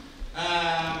 глава,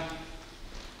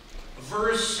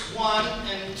 verse 1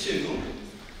 and 2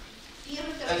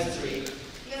 and 3. 1,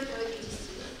 2, 3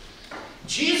 стих.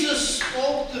 Jesus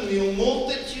spoke to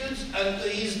multitudes and to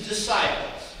his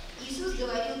disciples, Иисус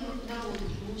говорил народу,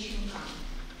 его ученикам,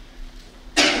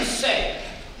 saying,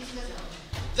 и сказал: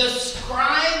 the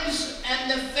scribes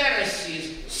and the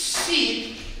Pharisees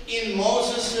sit in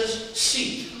Moses'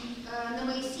 seat. на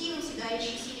Моисеевом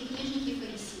седалище сели книжники и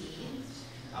фарисеи.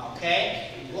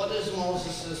 Okay, what is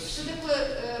Moses' Что seat?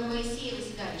 такое Моисеево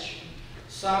седалище?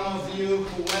 Some of you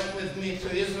who went with me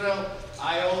to Israel,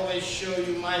 I always show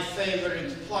you my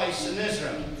favorite place in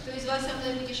Israel. Кто из вас со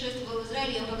мной путешествовал в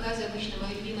Израиле, я вам показываю обычно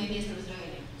мое любимое место в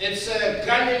Израиле. It's a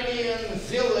Galilean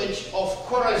village of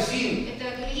Chorazin.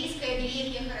 Это галилейская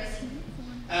деревня Хорасин.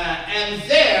 And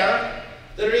there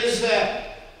is an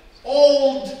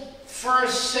old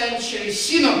first century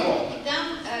synagogue. И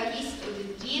там есть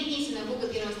древняя синагога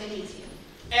первого столетия.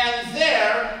 And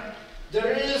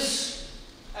there is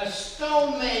a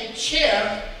stone-made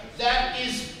chair that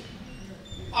is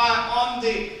on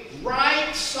the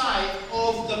right side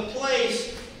of the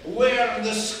place where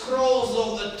the scrolls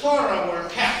of the Torah were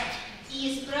kept.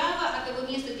 И справа от того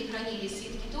места, где хранились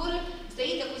свитки Торы,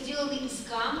 стоит такой сделанный из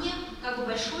камня, как бы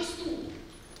большой стул.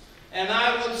 And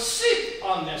I would sit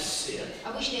on this seat.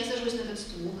 Обычно я сажусь на этот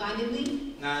стул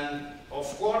каменный. And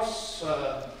of course,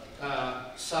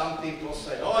 some people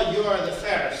say, "Oh, you are the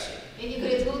Pharisee." И они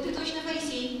говорят: "Вот ты точно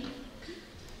фарисей."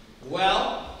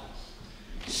 Well,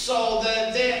 so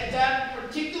that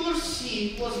particular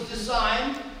seat was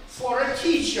designed for a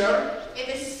teacher.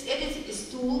 Этот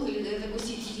стул или такое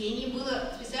сиденье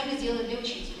было специально сделано для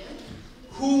учителя,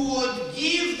 Who would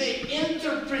give the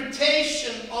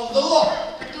interpretation of the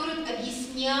law. который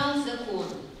объяснял закон.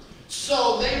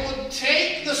 So they would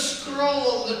take the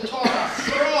scroll of the Torah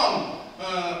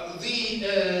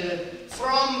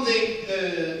from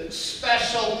the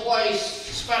special place,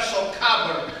 special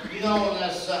cupboard known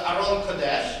as Aron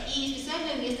Kodesh. И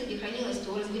специальное место, где хранилась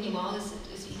Тора, вынималось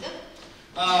свиток.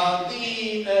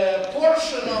 The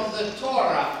portion of the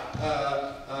Torah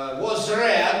was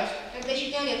read. Когда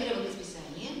читали отрывок из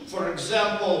Писания. For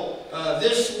example,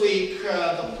 this week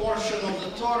the portion of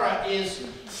the Torah is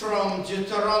from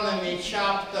Deuteronomy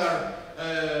chapter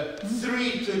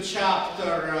 3 to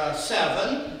chapter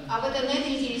 7. А на этой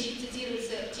неделе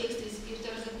цитируется текст из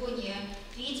Второзакония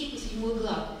 3 по 7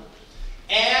 главу.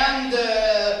 And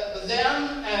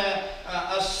then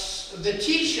the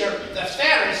teacher, the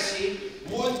Pharisee,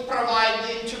 would provide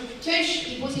the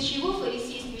interpretation. И после чего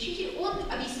фарисейский учитель, он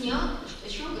объяснял, о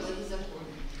чем говорит закон.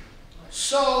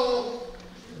 So,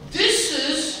 this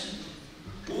is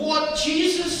what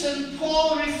Jesus and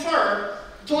Paul refer,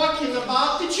 talking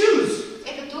about the Jews.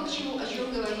 Это то, о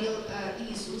чем говорил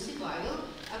Иисус и Павел,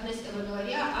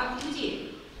 говоря об иудеях.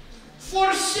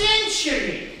 For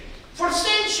centuries,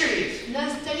 На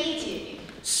столетиями,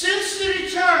 since the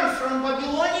return from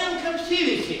Babylonian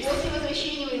captivity, после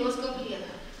возвращения Вавилонского плена,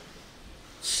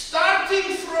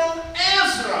 starting from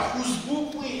Ezra, whose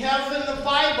book we have in the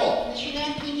Bible,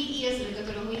 начиная от книги Эзры,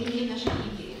 которую мы имеем в нашей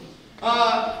Библии,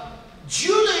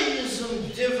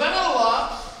 Judaism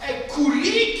developed a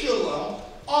curriculum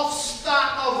of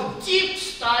deep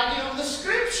study of the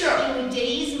Scripture.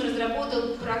 Иудаизм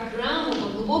разработал программу по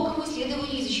глубокому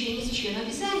исследованию изучения Священного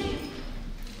Писания.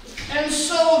 And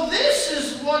so this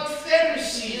is what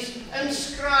Pharisees and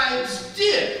scribes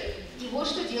did. И вот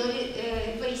что делали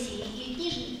фарисеи и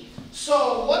книжники.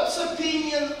 So what's the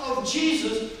opinion of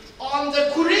Jesus on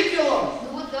the curriculum?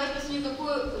 Ну вот давайте посмотрим,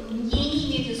 какое мнение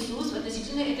имеет Иисус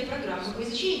относительно этой программы по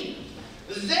изучению.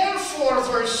 Therefore,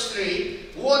 verse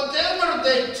 3, whatever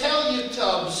they tell you to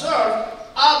observe,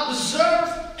 observe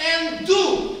and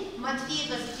do. Матфея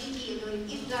 23 говорит: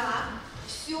 итак,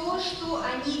 все, что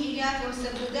они велят вам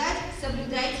соблюдать,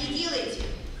 соблюдайте и делайте.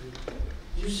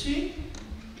 You see?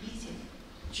 Видите?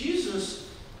 Jesus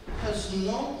has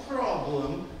no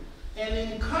problem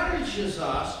and encourages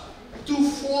us to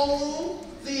follow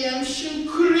the ancient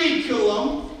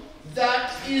curriculum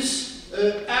that is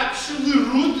actually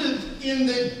rooted in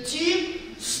the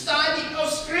deep study of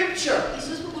Scripture.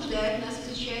 Иисус побуждает нас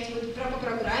изучать вот по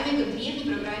программе, как древней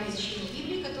программе изучения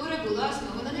Библии, которая была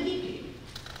основана на Библии.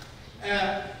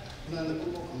 На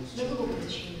глубоком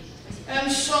изучении.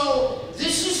 And so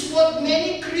this is what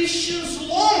many Christians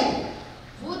long.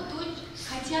 Вот тут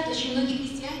хотят очень многие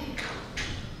христиане.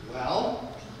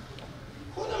 Well,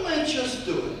 what am I just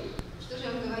doing? Что же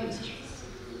я вам говорю сейчас?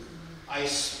 I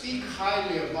speak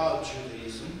highly about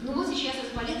Judaism. Ну вот сейчас я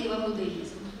спалил вам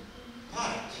иудаизм.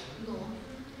 But Но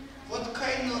what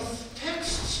kind of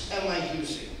texts am I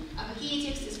using? а какие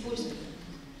тексты использую?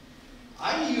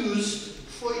 I used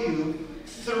for you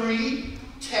 3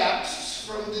 texts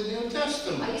from the New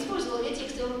Testament. А использовал я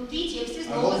тексты, 3 текста из I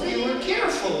Нового hope you were Завета.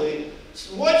 carefully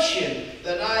watching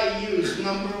that I used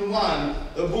number 1,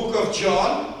 the book of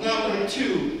John, number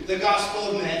 2, the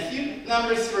Gospel of Matthew,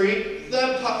 number 3,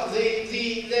 the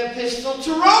Epistle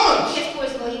to Romans. Я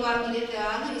использовал Евангелие от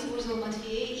Иоанна, использовал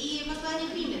Матфея и послание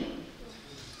к Римлянам.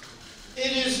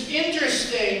 It is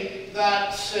interesting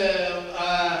that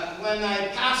when I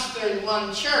pastored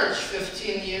one church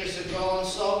 15 years ago and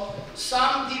so,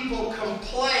 some people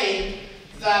complained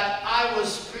that I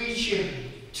was preaching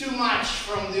too much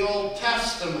from the Old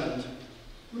Testament.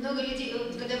 Много людей,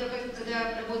 когда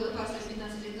работал пастором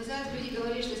 15 лет назад, люди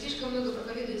говорили, что слишком много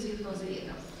проповедую из Ветхого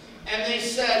Завета. And they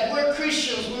said, we're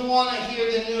Christians, we want to hear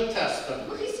the New Testament.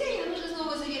 Мы христиане, нам нужно с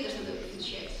Нового Завета что-то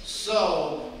изучать.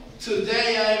 So,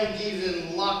 today I'm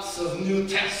giving lots of New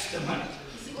Testament.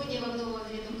 Сегодня я вам Нового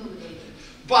Завета много говорю.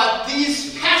 But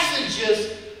these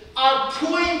passages are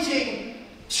pointing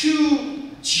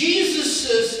to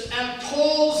Jesus's and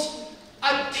Paul's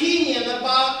opinion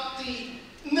about the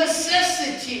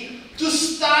necessity to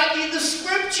study the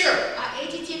Scripture. А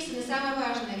эти тексты, самое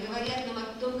важное, говорят нам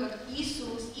о том, как Иисус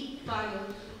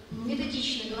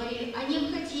говорили о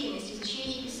необходимости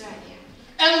изучения Писания.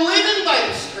 And living by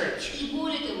the Scripture. И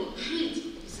более того,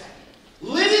 жить по Писанию.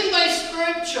 Living by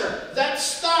Scripture that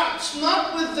starts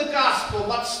not with the Gospel,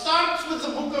 but starts with the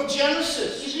book of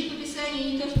Genesis. И жить по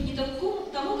Писанию не тому,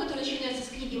 который начинается с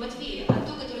книги Матфея, а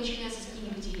то, который начинается с книги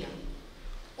Бытия.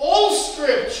 All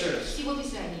Scriptures. Всего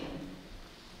Писания.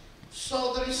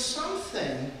 So there is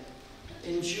something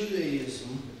in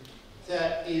Judaism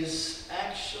that is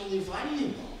actually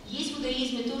valuable. Есть в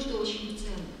иудаизме то, что очень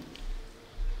ценно.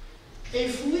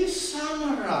 If we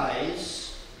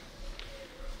summarize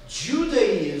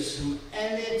Judaism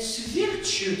and its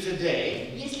virtue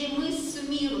today, если мы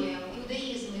суммируем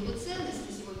иудаизм и его ценности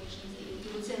сегодняшней день,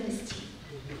 его ценности,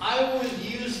 I would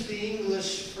use the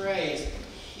English phrase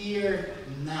 "here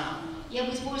now." я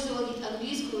бы использовала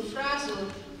английскую фразу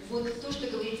вот то, что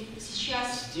говорит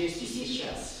сейчас Здесь и и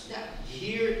сейчас. Да.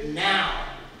 Here now.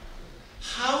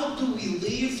 How do we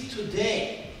live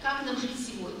today? Как нам жить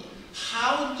сегодня?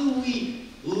 How do we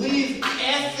live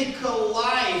ethical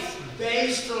life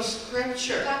based on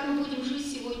Scripture? Как мы будем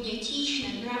жить сегодня этично,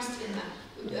 нравственно,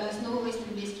 основываясь на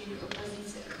библейских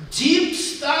позициях? Deep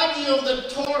study of the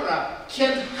Torah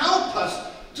can help us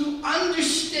to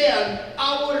understand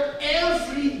our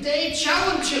everyday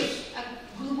challenges.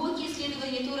 Глубокие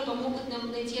исследования Торы помогут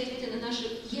нам найти ответы на наши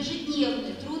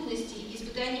ежедневные трудности и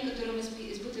испытания, которые мы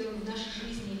испытываем в нашей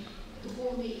жизни,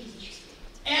 духовные и физические.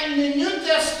 And the New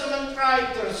Testament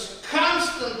writers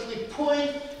constantly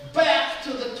point back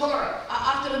to the Torah.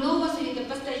 А авторы Нового Завета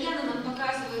постоянно нам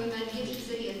показывают на Ветхий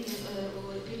Завет,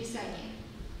 Писание.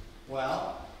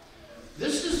 Well,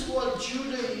 this is what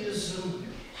Judaism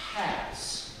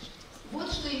has.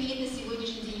 Вот что имеет на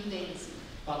сегодняшний день иудаизм.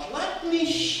 But let me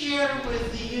share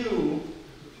with you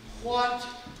what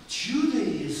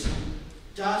Judaism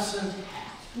doesn't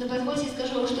have. Но позвольте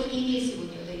скажу вам, что не имеет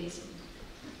сегодня иудаизм.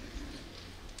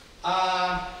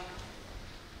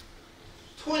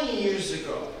 20 years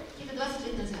ago, Это 20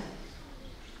 лет назад.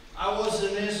 I was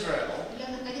in Israel, Я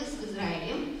находился в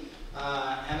Израиле,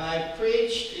 and I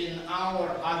preached in our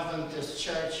Adventist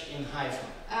church in Haifa.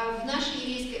 в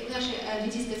нашей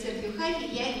адвентистской церкви в Хайфе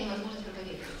я имел возможность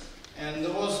проповедовать. And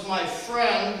there was my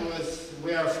friend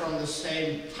we are from the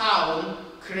same town,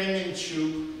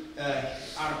 Kremenchuk,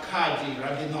 Arkady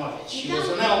Rabinovich. He was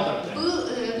an elder there. Был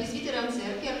пресвитером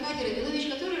церкви Аркадий Рабинович,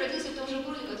 который родился в том же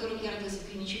городе, в котором я родился, в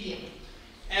Кременчуге.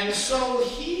 And so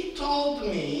he told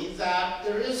me that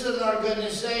there is an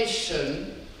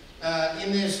organization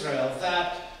in Israel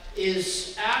that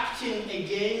is acting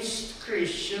against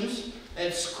Christians.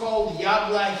 It's called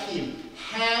Yad Lahim,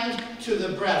 Hand to the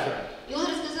Brethren. И он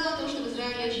рассказал о том, что в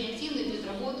Израиле очень активно идет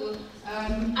работу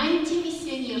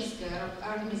антимиссионерская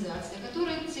организация,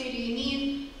 которая целью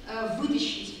имеет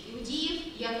вытащить иудеев,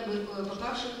 якобы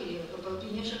попавших или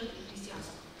принявших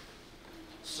христианство.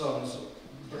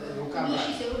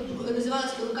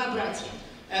 Называлась «Рука братья».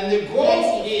 And the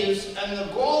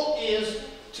goal is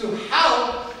to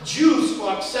help Jews who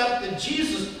accepted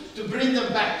Jesus to bring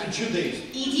them back to Judaism.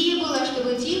 Идея была,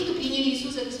 чтобы те, кто приняли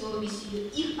Иисуса как своего Мессию,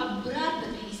 их обратно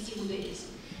привести в иудаизм.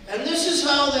 And this is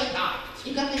how they act.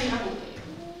 И как они работали?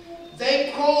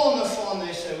 They call on the phone,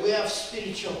 they say, we have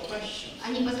spiritual questions.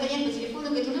 Они позвонят по телефону и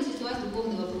говорят, у нас есть у вас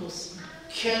духовный вопрос.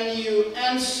 Can you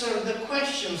answer the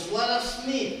questions? Let us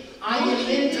meet. I am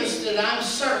interested, I'm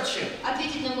searching.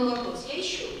 Ответить на мой вопрос. Я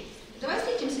ищу. Давай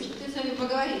встретимся, чтобы ты с нами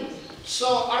поговорил.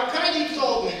 So Arkady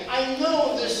told me, I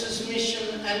know this is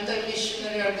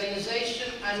anti-missionary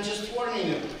organization, I'm just warning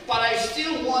you, but I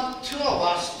still want two of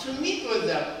us to meet with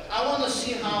them. I want to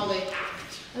see how they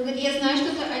act. Он говорит, я знаю, что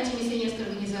это антимиссионерская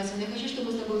организация, но я хочу,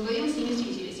 чтобы мы с тобой вдвоем с ними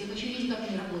встретились. Я хочу видеть, как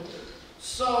они работают.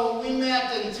 So we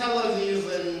met in Tel Aviv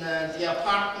in the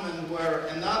apartment where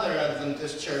another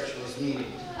Adventist church was meeting.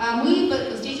 Мы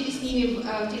встретились с ними в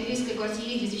тель-авивской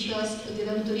квартире, где встречалась в то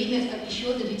время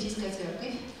еще одна адвентистская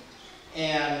церковь.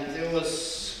 And it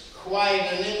was quite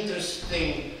an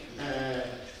interesting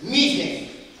meeting.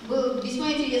 Была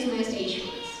весьма интересная встреча.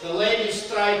 The ladies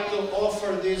tried to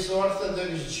offer this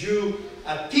Orthodox Jew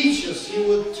peaches. He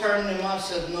would turn them off,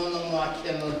 said, no, I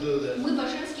cannot do this. Мы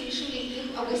по-женски решили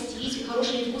их угостить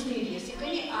хорошими вкусными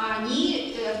персиками, а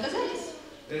они отказались.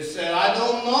 They said, I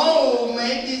don't know,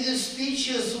 maybe these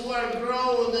peaches were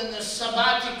grown in a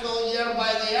sabbatical year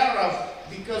by the Arab,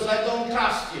 because I don't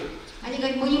trust you. Они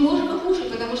говорят, мы не можем их кушать,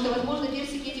 потому что, возможно,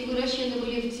 персики эти выращены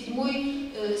были в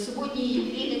 7-й субботний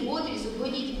юбилейный год или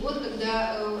субботний год,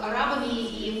 когда арабами,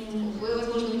 и вы,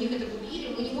 возможно, у них это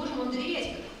купили, мы не можем вам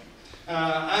доверять.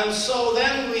 And so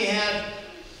then we had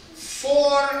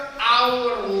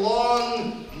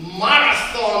 4-hour-long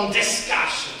marathon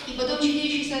discussion. И потом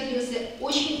 4 часа длился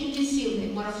очень интенсивный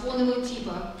марафонового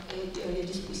типа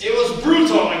дискуссия. It was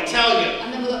brutal, I tell you.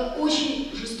 Она была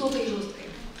очень жестокой и жесткой.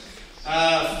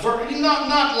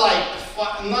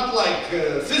 Not like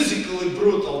physically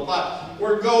brutal, but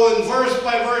we're going verse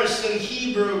by verse in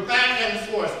Hebrew, back and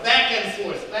forth, back and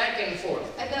forth, back and forth.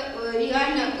 Это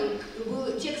реально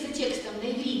был текст за текстом на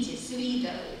иврите,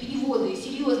 свита, переводы,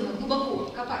 серьезно,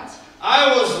 глубоко копать.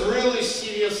 I was really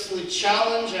seriously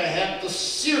challenged. I had to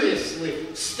seriously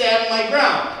stand my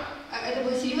ground. Это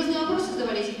были серьезные вопросы,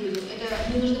 задавали эти люди. Это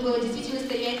мне нужно было действительно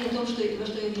стоять на том, во что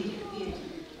я верю.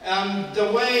 And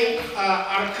the way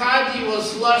Arkady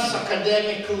was less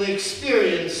academically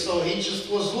experienced, so he just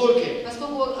was looking.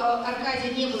 Поскольку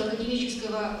Аркадия не было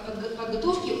академического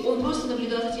подготовки, он просто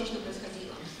наблюдал за тем, что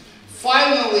происходило.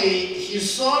 Finally, he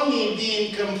saw me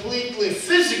being completely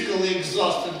physically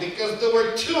exhausted because there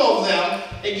were 2 of them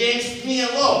against me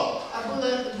alone. А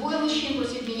было 2 мужчин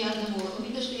против меня одного. Он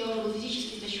видел, что я уже был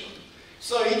физически истощен.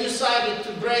 So he decided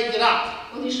to break it up.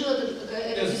 Он решил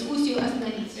эту дискуссию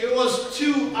остановить. It was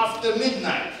 2 after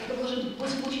midnight. Это было уже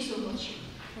после полчаса ночи.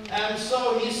 And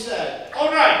so he said,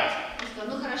 all right. Он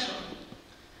сказал, ну хорошо.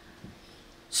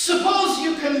 Suppose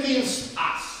you convinced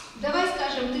us. Давай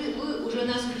скажем, вы уже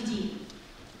нас убедили.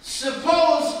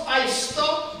 Suppose I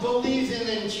stopped believing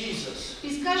in Jesus.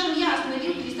 И скажем, я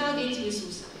перестал верить в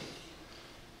Иисуса.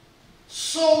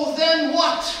 So then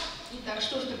what? Итак,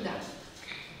 что же тогда?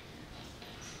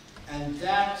 And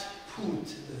that put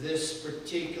this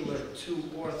particular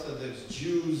 2 Orthodox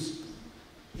Jews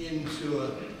into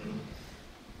a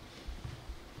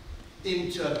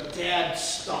dead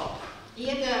stop. И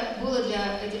это было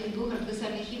для этих 2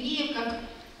 ортодоксальных евреев как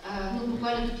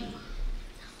буквально тупик.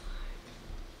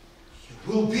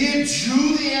 Will be a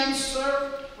Jew the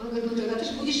answer? Он говорит, ну тогда ты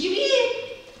же будешь евреем.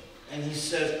 And he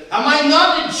says, am I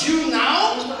not a Jew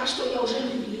now? А что, я уже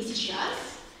не еврей сейчас?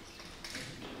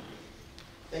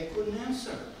 They couldn't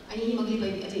answer. Они не могли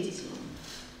ответить ему.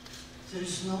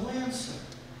 There's no answer.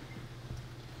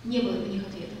 Не было у них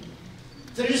ответа.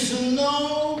 There is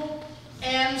no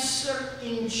answer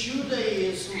in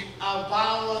Judaism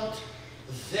about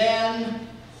then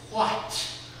what?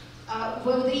 В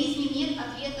иудаизме нет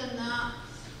ответа на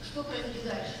что произойдет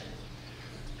дальше.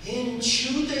 In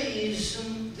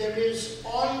Judaism, there is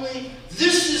only,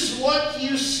 this is what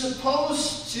you're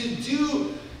supposed to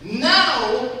do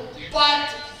now, but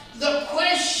the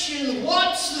question,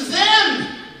 what's then?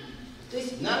 То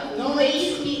есть в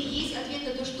иудаизме есть ответ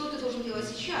на то, что ты должен делать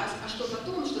сейчас, а что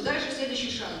потом, что дальше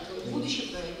следующий шаг, в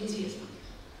будущем неизвестно.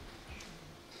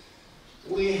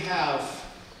 We have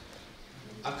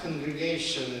a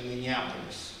congregation in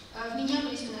Minneapolis. В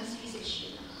Миннеаполисе у нас есть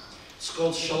община. It's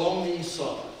called Shalom,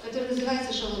 Minnesota. Который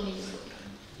называется Шалом, Миннесота.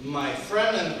 My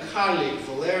friend and colleague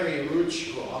Valery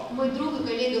Ruchko Мой друг и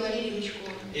коллега Валерий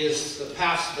Ручко is the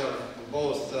pastor,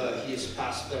 both he is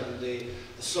pastor in the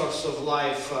Source of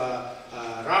Life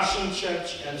Russian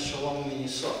Church and Shalom,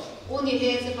 Minnesota. Он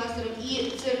является пастором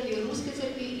и церкви, русской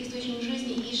церкви, источник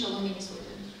жизни, и Шалом, Миннесота.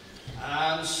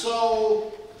 And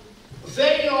so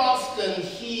very often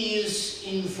he is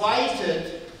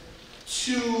invited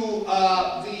to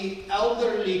the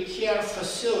elderly care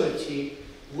facility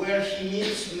where he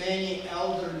meets many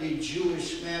elderly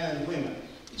Jewish men and women.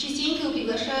 Частенько его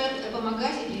приглашают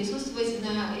помогать и присутствовать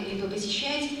или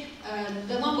посещать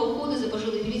дома по уходу за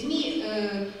пожилыми людьми,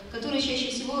 которые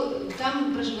чаще всего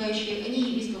там проживающие, они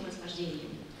еврейского происхождения.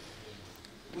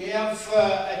 We have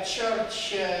a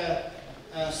church,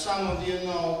 some of you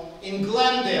know, in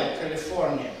Glendale,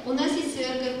 California. У нас есть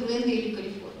церковь в Глендейле,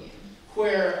 Калифорния,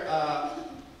 where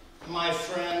my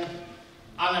friend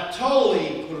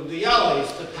Anatoly Gurduyala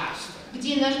is the pastor.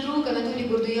 где наш друг Анатолий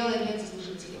Гурдуяла является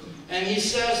служителем. And he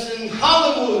says in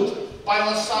Hollywood, by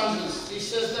Los Angeles, he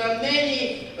says there are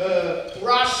many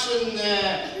Russian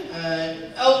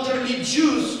elderly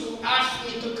Jews who ask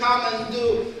me to come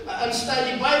and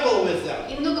study Bible with them.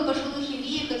 И много пожилых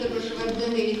евреев, которые проживают в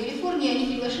Глендейле, Калифорнии, они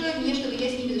приглашают меня, чтобы я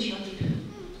с ними изучал Библию.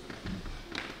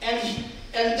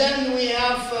 And then we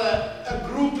have a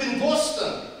group in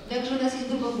Boston. Также у нас есть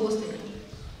группа в Бостоне.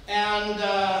 And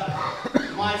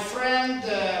my friend,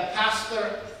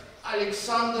 Pastor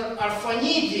Alexander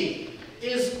Arfanidi,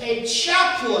 is a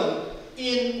chaplain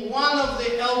in one of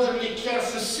the elderly care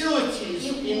facilities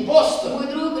in Boston. Мой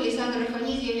друг Александр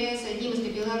Арфаниди является одним из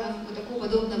капелланов такого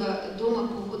подобного дома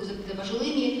по уходу за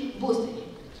пожилыми в Бостоне.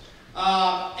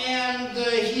 And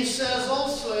he says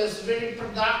also has very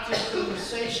productive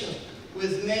conversations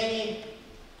with many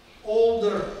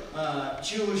older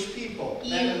Jewish people,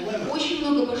 men and women. Очень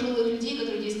много пожилых людей,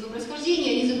 которые еврейского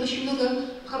происхождения, они задают очень много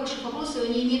хороших вопросов,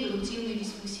 они имеют продуктивные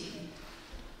дискуссии.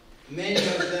 many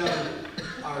of them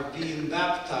are being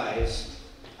baptized,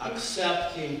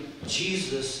 accepting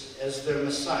Jesus as their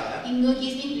Messiah, И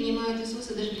многие из них принимают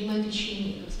Иисуса, даже принимают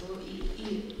крещение,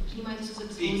 и принимают Иисуса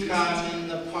как своего Спасителя,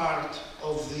 becoming a part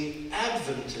of the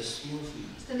Adventist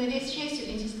movement. становясь частью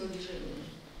адвентистского движения.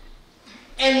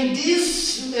 And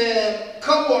these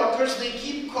co-workers, they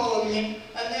keep calling me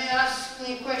and they ask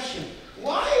me a question.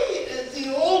 Why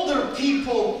the older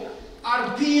people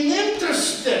are being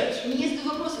interested? Мне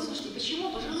задают вопросы, слушайте,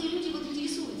 почему пожилые люди вот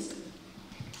интересуются?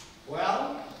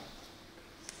 Well,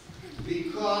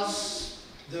 because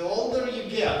the older you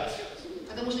get,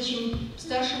 Потому что чем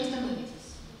старше вы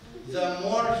становитесь, the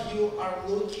more you are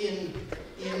looking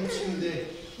into the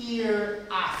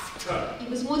hereafter. и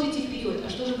вы смотрите вперед, а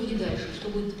что же будет дальше, что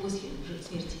будет после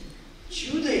смерти?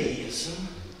 Judaism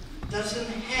doesn't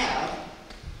have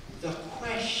the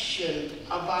question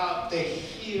about the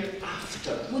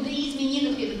hereafter. В иудаизме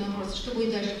нет ответа на вопрос, что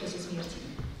будет дальше после смерти.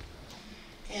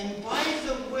 And by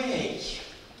the way,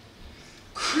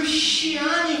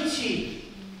 Christianity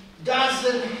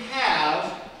doesn't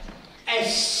have a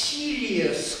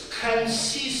serious,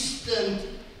 consistent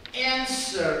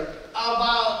answer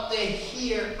about the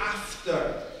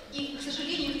hereafter. И, к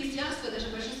сожалению, христианство, даже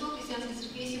большинство христианских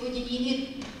церквей сегодня не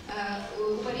имеет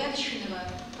упорядоченного,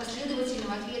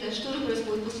 последовательного ответа, что же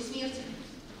происходит после смерти.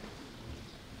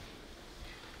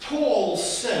 Paul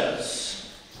says,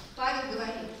 Павел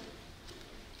говорит,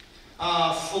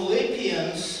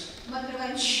 Philippians мы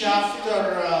открываем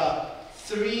chapter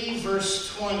 3, verse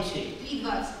 20.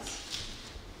 3:20.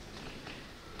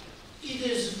 It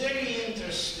is very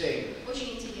interesting.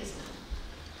 Очень интересно.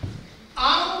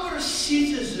 Our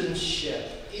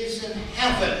citizenship is in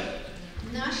heaven.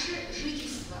 Наше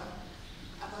жительство,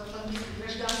 по-английски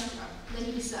гражданство, на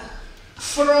небесах,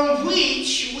 From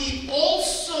which we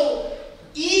also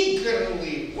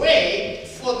eagerly wait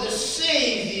for the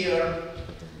Savior,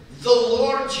 the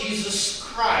Lord Jesus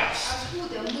Christ,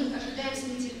 откуда мы ожидаем с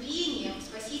нетерпением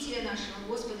Спасителя нашего,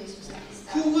 Господа Иисуса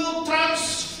Христа, who will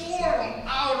transform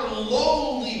our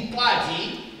lowly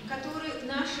body, который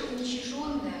наше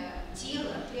уничиженное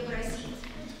тело преобразит,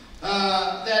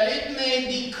 that it may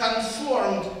be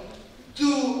conformed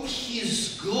to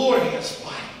His glorious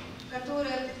body.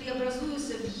 которое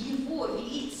преобразуется в Его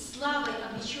славой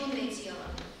облеченное тело.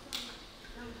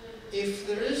 If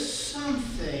there is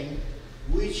something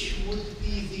which would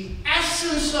be the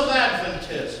essence of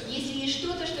Adventism, Если есть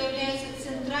что-то, что является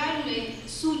центральной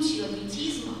сутью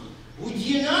адвентизма, would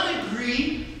you not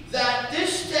agree that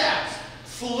this text,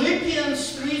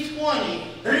 Philippians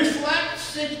 3:20,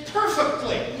 reflects it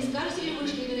perfectly? не скажете ли вы,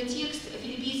 что именно текст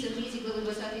Филиппийцам 3 главы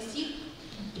 20 стих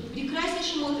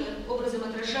прекраснейшим образом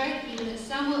отражает именно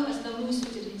самую основную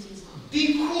суть адвентизма?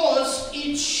 Because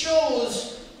it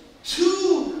shows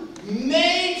two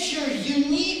major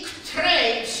unique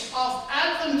traits of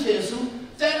Adventism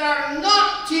that are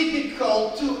not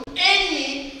typical to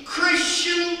any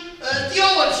Christian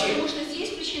theology. Потому что здесь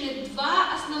включены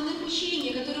два основных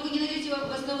учения, которые вы не найдете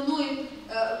в основной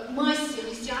массе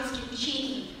христианских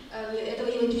учений этого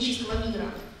евангелического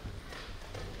мира.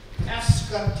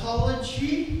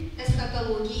 Eschatology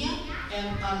Эсхатология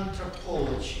and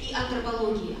anthropology. и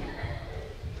антропология.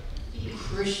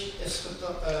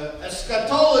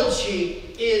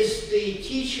 Eschatology is the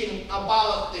teaching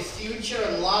about the future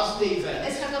and last day events.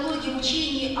 Эсхатология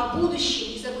учение о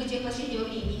будущем и событиях последнего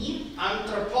времени,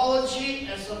 Anthropology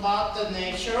is about the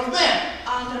nature of man.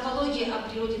 а антропология о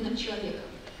природе человека.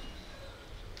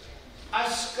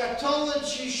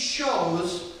 Eschatology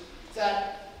shows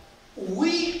that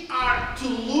we are to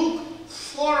look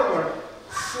forward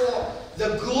for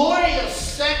the glorious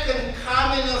second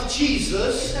coming of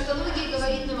Jesus, Эсхатология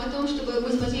говорит нам о том, чтобы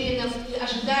мы смотрели и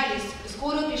ожидали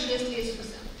скорого пришествия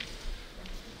Иисуса,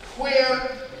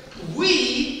 where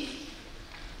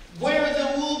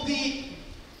there will be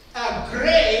a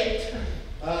great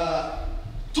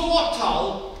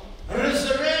total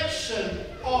resurrection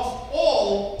of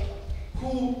all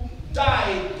who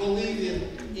died believing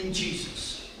in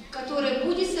Jesus. которое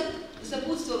будет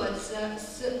сопутствоваться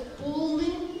с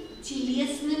полным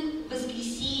телесным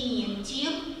воскресением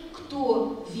тем,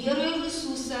 кто, веруя в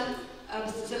Иисуса,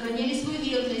 сохраняли свою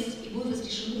верность и будут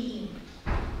воскрешены им.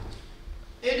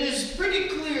 It is pretty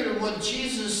clear what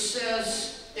Jesus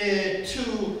says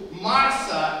to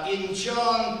Martha in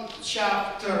John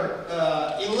chapter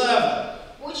 11.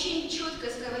 Очень четко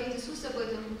говорит Иисус об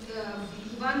этом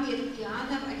в Евангелии от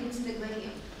Иоанна в 11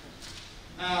 главе.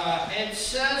 It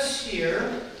says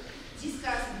here, Здесь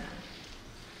сказано,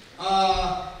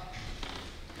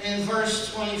 in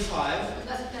verse 25, в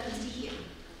 25 стихе,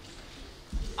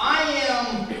 I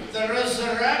am the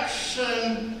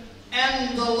resurrection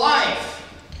and the life.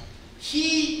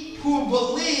 He who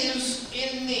believes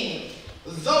in me,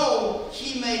 though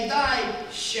he may die,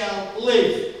 shall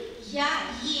live. Я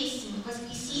есть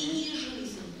воскресение и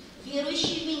жизнь.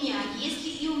 Верующий в меня, если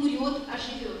и умрет,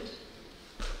 оживет.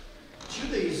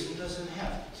 Judaism doesn't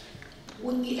have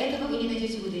it. И этого вы не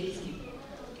найдете в иудаизме.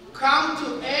 Come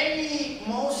to any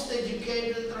most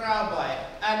educated rabbi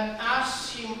and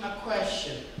ask him a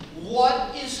question.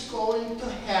 What is going to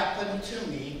happen to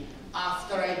me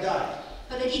after I die?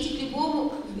 Подойдите к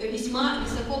любому весьма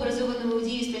высокообразованному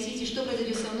иудею и спросите, что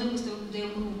произойдет со мной после того, когда я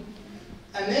умру.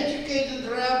 An educated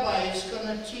rabbi is going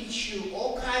to teach you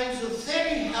all kinds of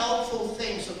very helpful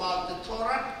things about the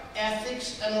Torah,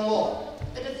 ethics, and law.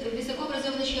 Этот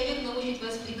высокообразованный человек научит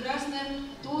вас прекрасно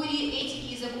Торе,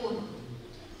 этике и закону.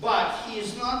 But he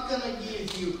is not going to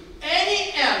give you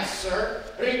any answer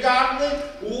regarding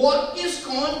what is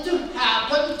going to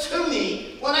happen to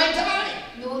me when I die.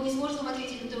 Но он не сможет вам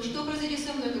ответить на то, что произойдет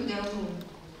со мной, когда я умру.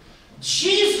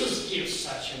 Jesus gives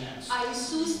such an answer. А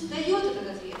Иисус дает этот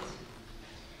ответ.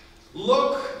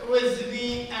 Look with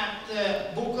me at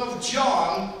the book of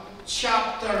John,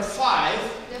 chapter 5,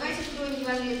 Давайте откроем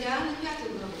Евангелие от Иоанна,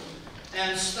 5 главу.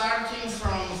 and starting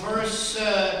from verse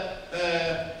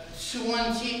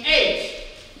 28.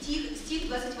 Стих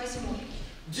 28.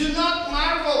 Do not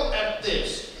marvel at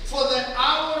this, for the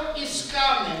hour is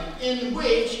coming in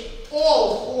which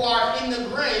all who are in the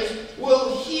grave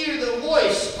will hear the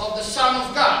voice of the Son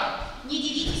of God. Не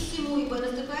дивитесь всему, ибо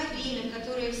наступает время, в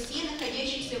которое все,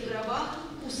 находящиеся в гробах,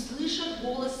 услышат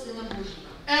голос Сына Божьего.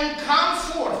 And come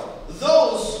forth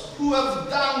those who have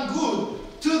done good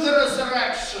to the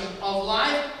resurrection of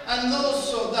life, and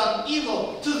those who have done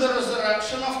evil to the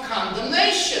resurrection of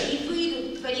condemnation. И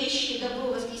выйдут творящие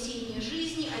добро воскресения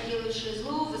жизни, а делающие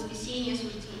зло воскресения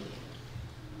осуждения.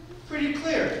 Pretty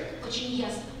clear. Очень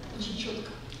ясно, очень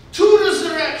четко. Two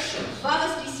resurrections. Два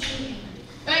воскресения.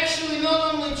 Actually,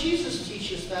 not only Jesus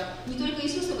teaches that, Не только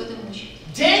Иисус об этом учит.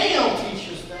 Daniel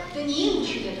teaches that. Даниил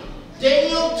учит этому.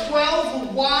 Daniel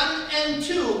 12, 1 and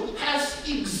 2 has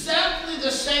exactly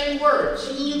the same words.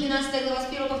 Даниил 12 глава с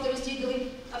 1 по 2 стих говорит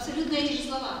абсолютно эти же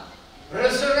слова.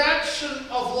 Resurrection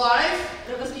of life,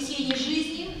 Воскресение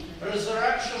жизни,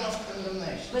 resurrection of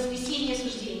condemnation. воскресение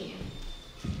осуждения.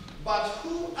 But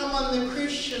who among the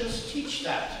Christians teach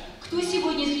that? Кто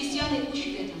сегодня из христиан и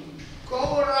учит этому?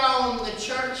 Go around the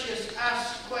churches,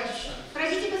 ask questions.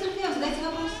 Пройдите по церквям, задайте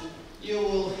вопросы. You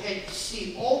will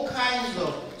see all kinds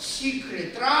of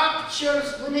secret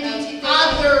raptures and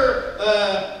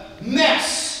other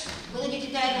mess. Вы найдете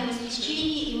тайное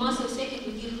воскресение и массу всяких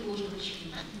других ложных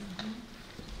учений.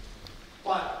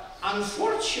 But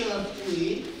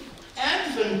unfortunately,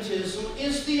 Adventism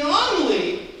is the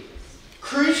only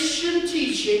Christian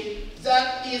teaching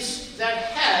that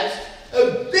has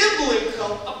a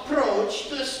biblical approach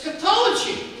to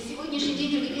eschatology. На сегодняшний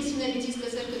день это единственная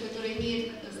адвентистская церковь, которая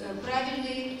имеет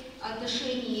правильные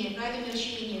отношения, правильное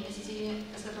учение относительно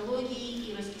эсхатологии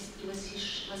и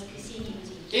воскресения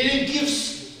людей. It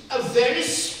gives a very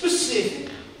specific,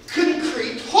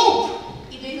 concrete hope.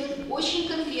 И дает очень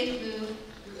конкретную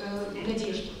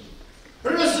надежду.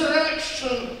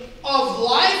 Resurrection of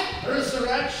life,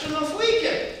 resurrection of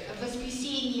wicked.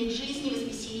 Воскресение жизни,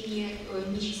 воскресение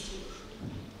нечестивых.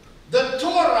 The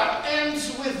Torah ends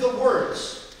with the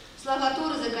words. Слова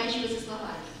Торы заканчиваются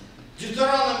словами.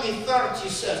 Deuteronomy 30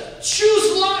 says,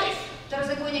 choose life.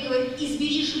 Второзаконие говорит,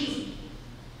 избери жизнь.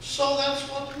 So that's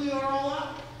what we are all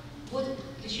at. Вот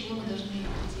для чего мы должны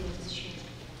делать изучение.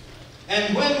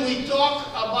 And when we talk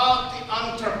about the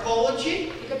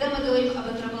anthropology, И когда мы говорим об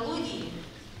антропологии,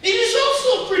 it is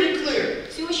also pretty clear.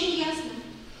 все очень ясно.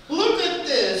 Look at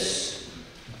this.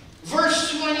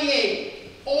 Verse 28.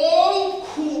 All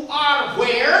who are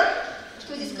where?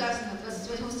 Что здесь сказано в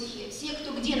 28 стихе? Все,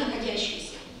 кто где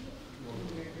находящиеся.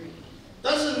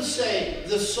 Doesn't say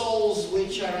the souls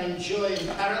which are enjoying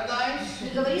paradise. Не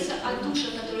говорится о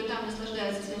душах, которые там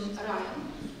наслаждаются своим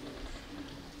раем.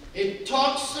 It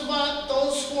talks about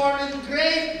those who are in the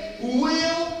grave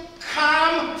will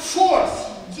come forth.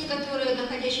 Те, которые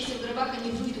находящиеся в гробах,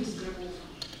 они выйдут из гробов.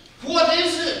 What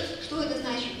is it? Что это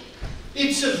значит?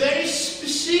 It's a very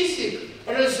specific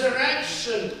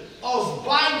resurrection of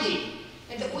body.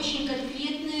 Это очень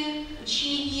конкретное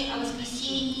учение о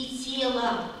воскресении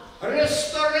тела.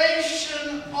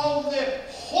 Restoration of the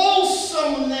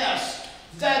wholesomeness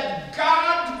that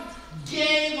God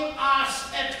gave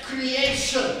us at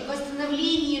creation.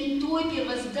 Восстановление той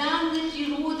первозданной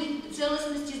природы,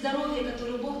 целостности здоровья,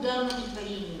 которую Бог дал нам в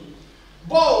творении.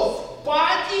 Both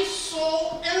body,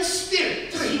 soul, and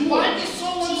spirit. Body,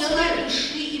 soul, and Тела, spirit.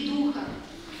 души и духа.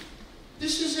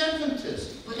 This is Adventism.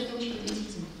 Вот это очень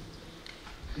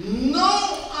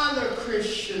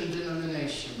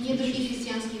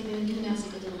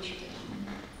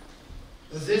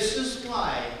is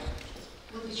why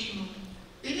Вот почему.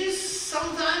 it is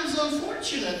sometimes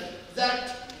unfortunate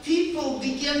that people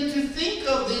begin to think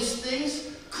of these things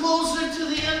closer to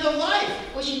the end of life.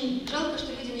 Очень жалко,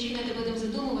 что люди начинают об этом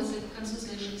задумываться к концу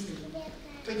своей жизни.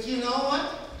 But you know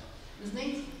what? Вы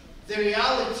знаете, The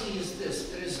reality is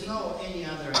this: there is no any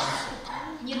other answer.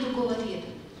 нет другого ответа.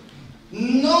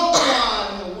 No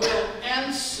one will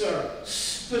answer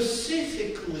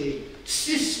specifically,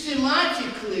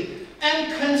 systematically,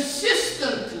 and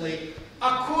consistently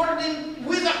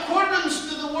with accordance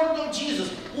to the word of Jesus.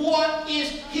 What is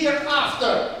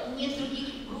hereafter? Нет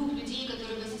других групп людей,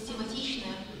 которые бы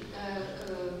систематично,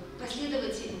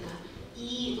 последовательно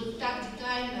и вот так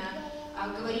детально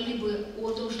говорили бы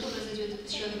о том, что произойдет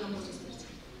с человеком после смерти.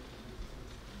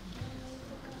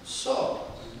 So,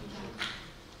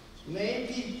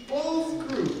 maybe both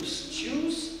groups,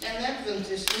 Jews and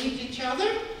Adventists, need each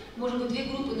other. Может быть, две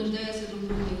группы нуждаются друг в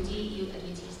друге, иудеи и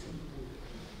адвентисты.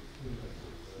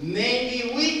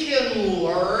 Maybe we can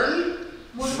learn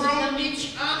Может быть, from нам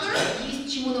each other.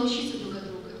 есть чему научиться друг от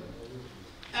друга.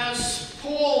 As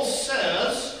Paul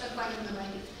says, Как Павел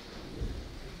говорит.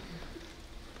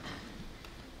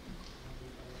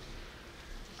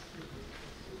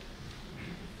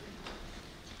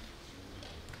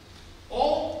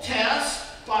 all test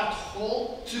but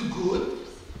hold to good.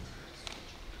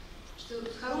 Что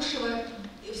хорошего,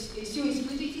 все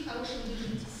испытывайте, хорошего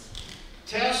держитесь.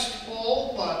 Test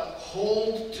all but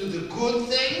hold to the good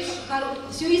things.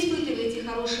 Все испытывайте,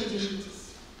 хорошего держитесь.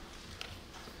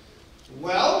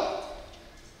 Well,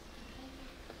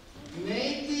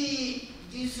 maybe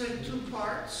these are two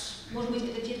parts. Может быть,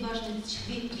 это те важные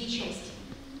две части.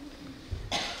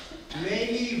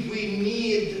 Maybe we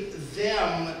need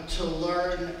them to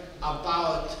learn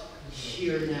about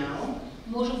here now.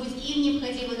 Может быть, им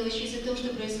необходимо научиться тому, что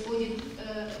происходит,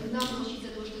 нам научиться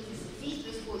тому, что здесь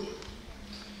происходит.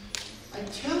 I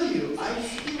tell you, I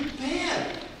feel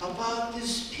bad about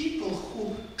these people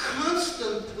who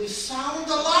constantly sound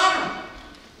alarm.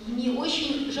 И мне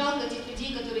очень жалко тех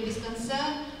людей, которые без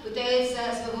конца пытаются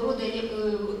своего рода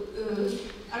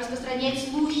распространять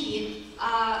слухи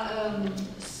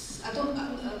о том,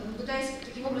 пытаясь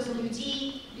таким образом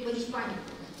людей приводить в панику.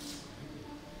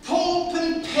 Pope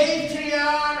and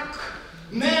Patriarch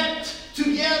met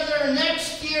together.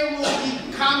 Next year will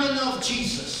be coming of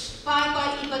Jesus.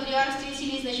 Папа и патриарх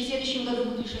встретились, значит, в следующем году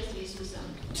будет пришествие Иисуса.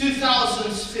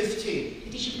 2015.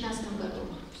 В 2015 году.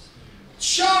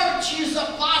 Church is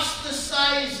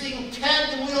apostatizing.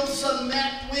 Ted Wilson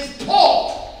met with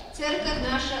Pope. Церковь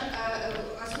наша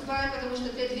отступает, потому что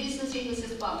Тед Вильсон встретился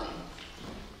с папой.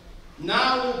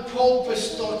 Now Pope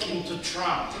is talking to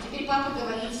Trump. А теперь папа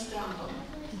говорит с Трампом.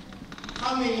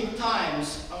 How many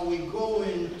times are we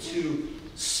going to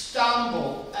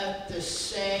stumble at the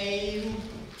same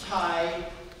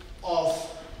type of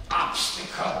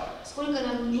obstacle? Сколько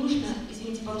нам нужно,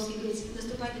 извините, по-русски говорить,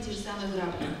 наступать на те же самые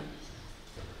грабли?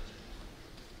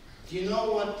 Do you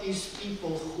know what these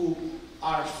people who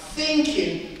are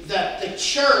thinking that the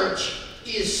church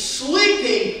is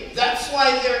sleeping, that's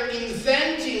why they're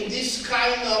inventing this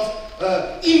kind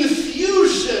of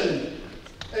infusion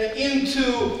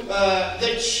into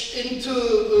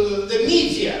the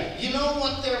media. You know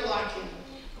what they're lacking?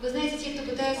 Вы знаете, те, кто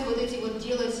пытаются вот эти вот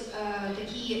делать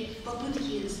такие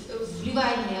попытки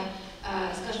вливания,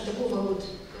 скажем, такого вот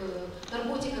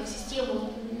наркотика в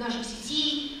систему наших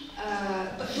сетей,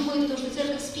 думают о том, что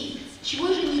церковь спит. Чего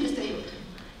же им не достает?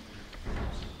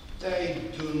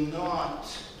 They do not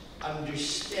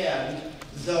understand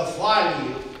the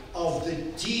value of the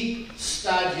deep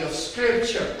study of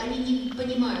Scripture. Они не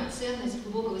понимают ценность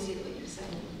глубокого исследования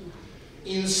Писания.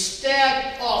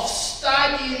 Instead of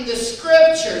studying the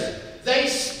Scriptures, they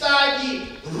study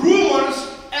rumors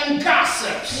and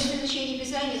gossips. Вместо изучения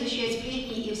Писания изучают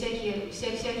сплетни и всякие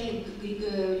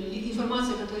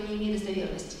информацию, которая не имеет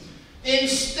достоверности.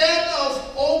 Instead of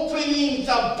opening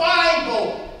the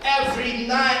Bible every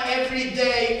night, every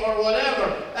day, or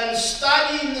whatever, and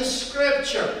studying the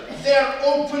Scripture, they're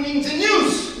opening the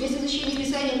news. Вместо изучения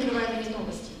Писания открывают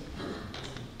новости.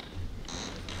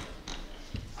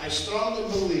 I strongly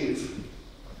believe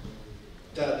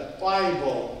that the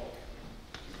Bible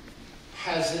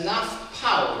has enough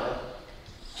power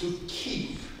to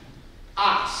keep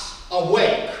us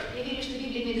awake. Я верю, что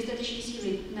Библия имеет достаточно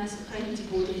силы нас хранить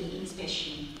бодрыми и не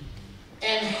спящими.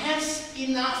 And has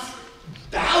enough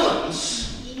balance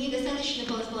И имеет достаточно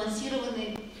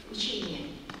сбалансированное учение,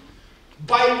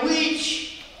 by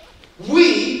which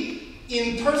we,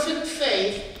 in perfect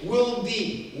faith, will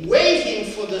be waiting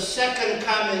for the second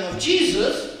coming of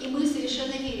Jesus и мы в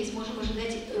совершенной вере сможем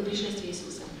ожидать пришествия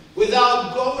Иисуса.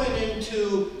 without going into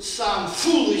into some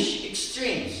foolish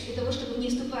extremes. Для того, чтобы не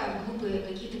вступая в глупые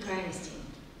какие-то крайности,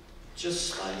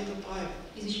 Just study the Bible.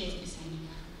 изучайте Писание.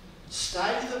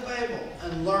 Study the Bible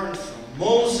and learn from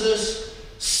Moses,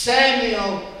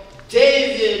 Samuel,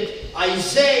 David,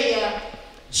 Isaiah,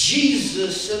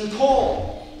 Jesus, and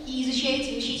Paul. И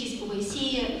изучайте, учитесь у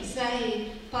Моисея,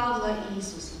 Исаии, Павла и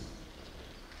Иисуса.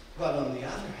 But on the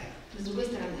other hand, Но с другой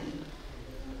стороны,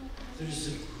 there's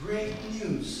a great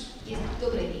news есть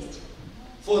добрая весть.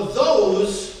 for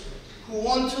those who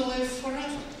want to live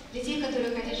forever, Для тех,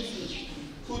 которые хотят жить вечно.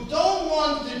 who don't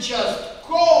want to just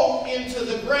go into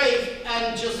the grave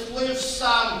and just live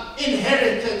some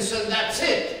inheritance and that's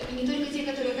it. И не только те,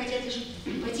 которые хотят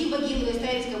пойти в могилу и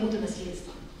оставить кому-то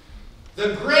наследство.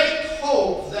 The great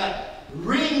hope that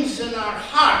rings in our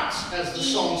hearts, as the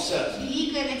song says.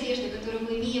 Великая надежда, которую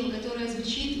мы имеем, которая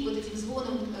звучит вот этим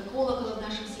звоном колокола в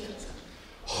нашем сердце.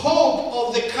 Hope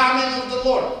of the coming of the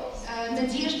Lord.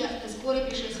 Надежда скорой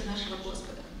пришествия нашего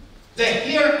Господа. The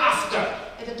hereafter.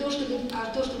 Это то, что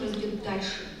произойдет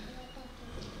дальше.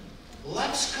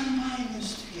 Let's combine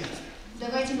this together.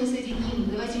 Давайте мы соединим,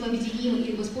 давайте мы объединим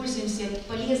и воспользуемся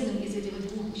полезным из этих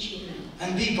двух учений.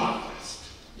 And be balanced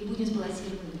И будем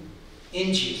сбалансированы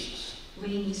in Jesus. во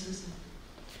имя Иисуса.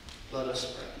 Let us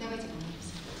pray. Давайте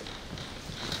помолимся.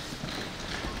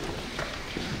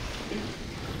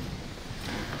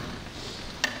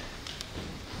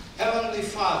 Heavenly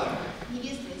Father,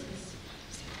 Небесный Отец,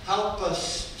 help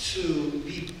us to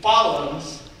be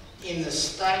balanced in the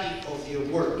study of your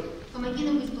word. помоги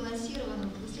нам быть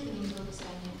сбалансированным в исследовании Твоего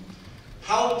Писания.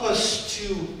 Help us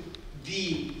to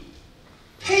be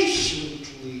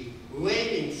patiently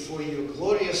waiting for your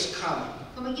glorious coming.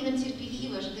 Помоги нам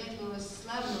терпеливо ожидать Твоего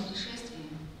славного пришествия.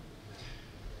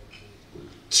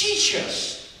 Teach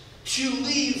us to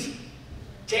live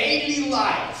daily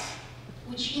life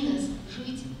Учи нас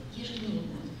жить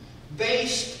ежедневно,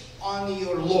 based on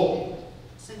your law,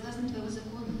 согласно Твоего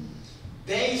закона,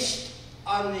 based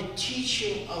on the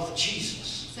teaching of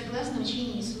Jesus. согласно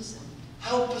учению Иисуса.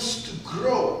 Help us to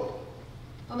grow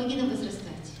Помоги нам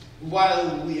возрастать,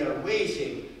 while we are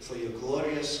waiting for your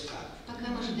glorious coming.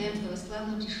 пока мы ожидаем Твоего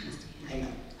славного пришествия.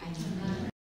 Amen. Аминь.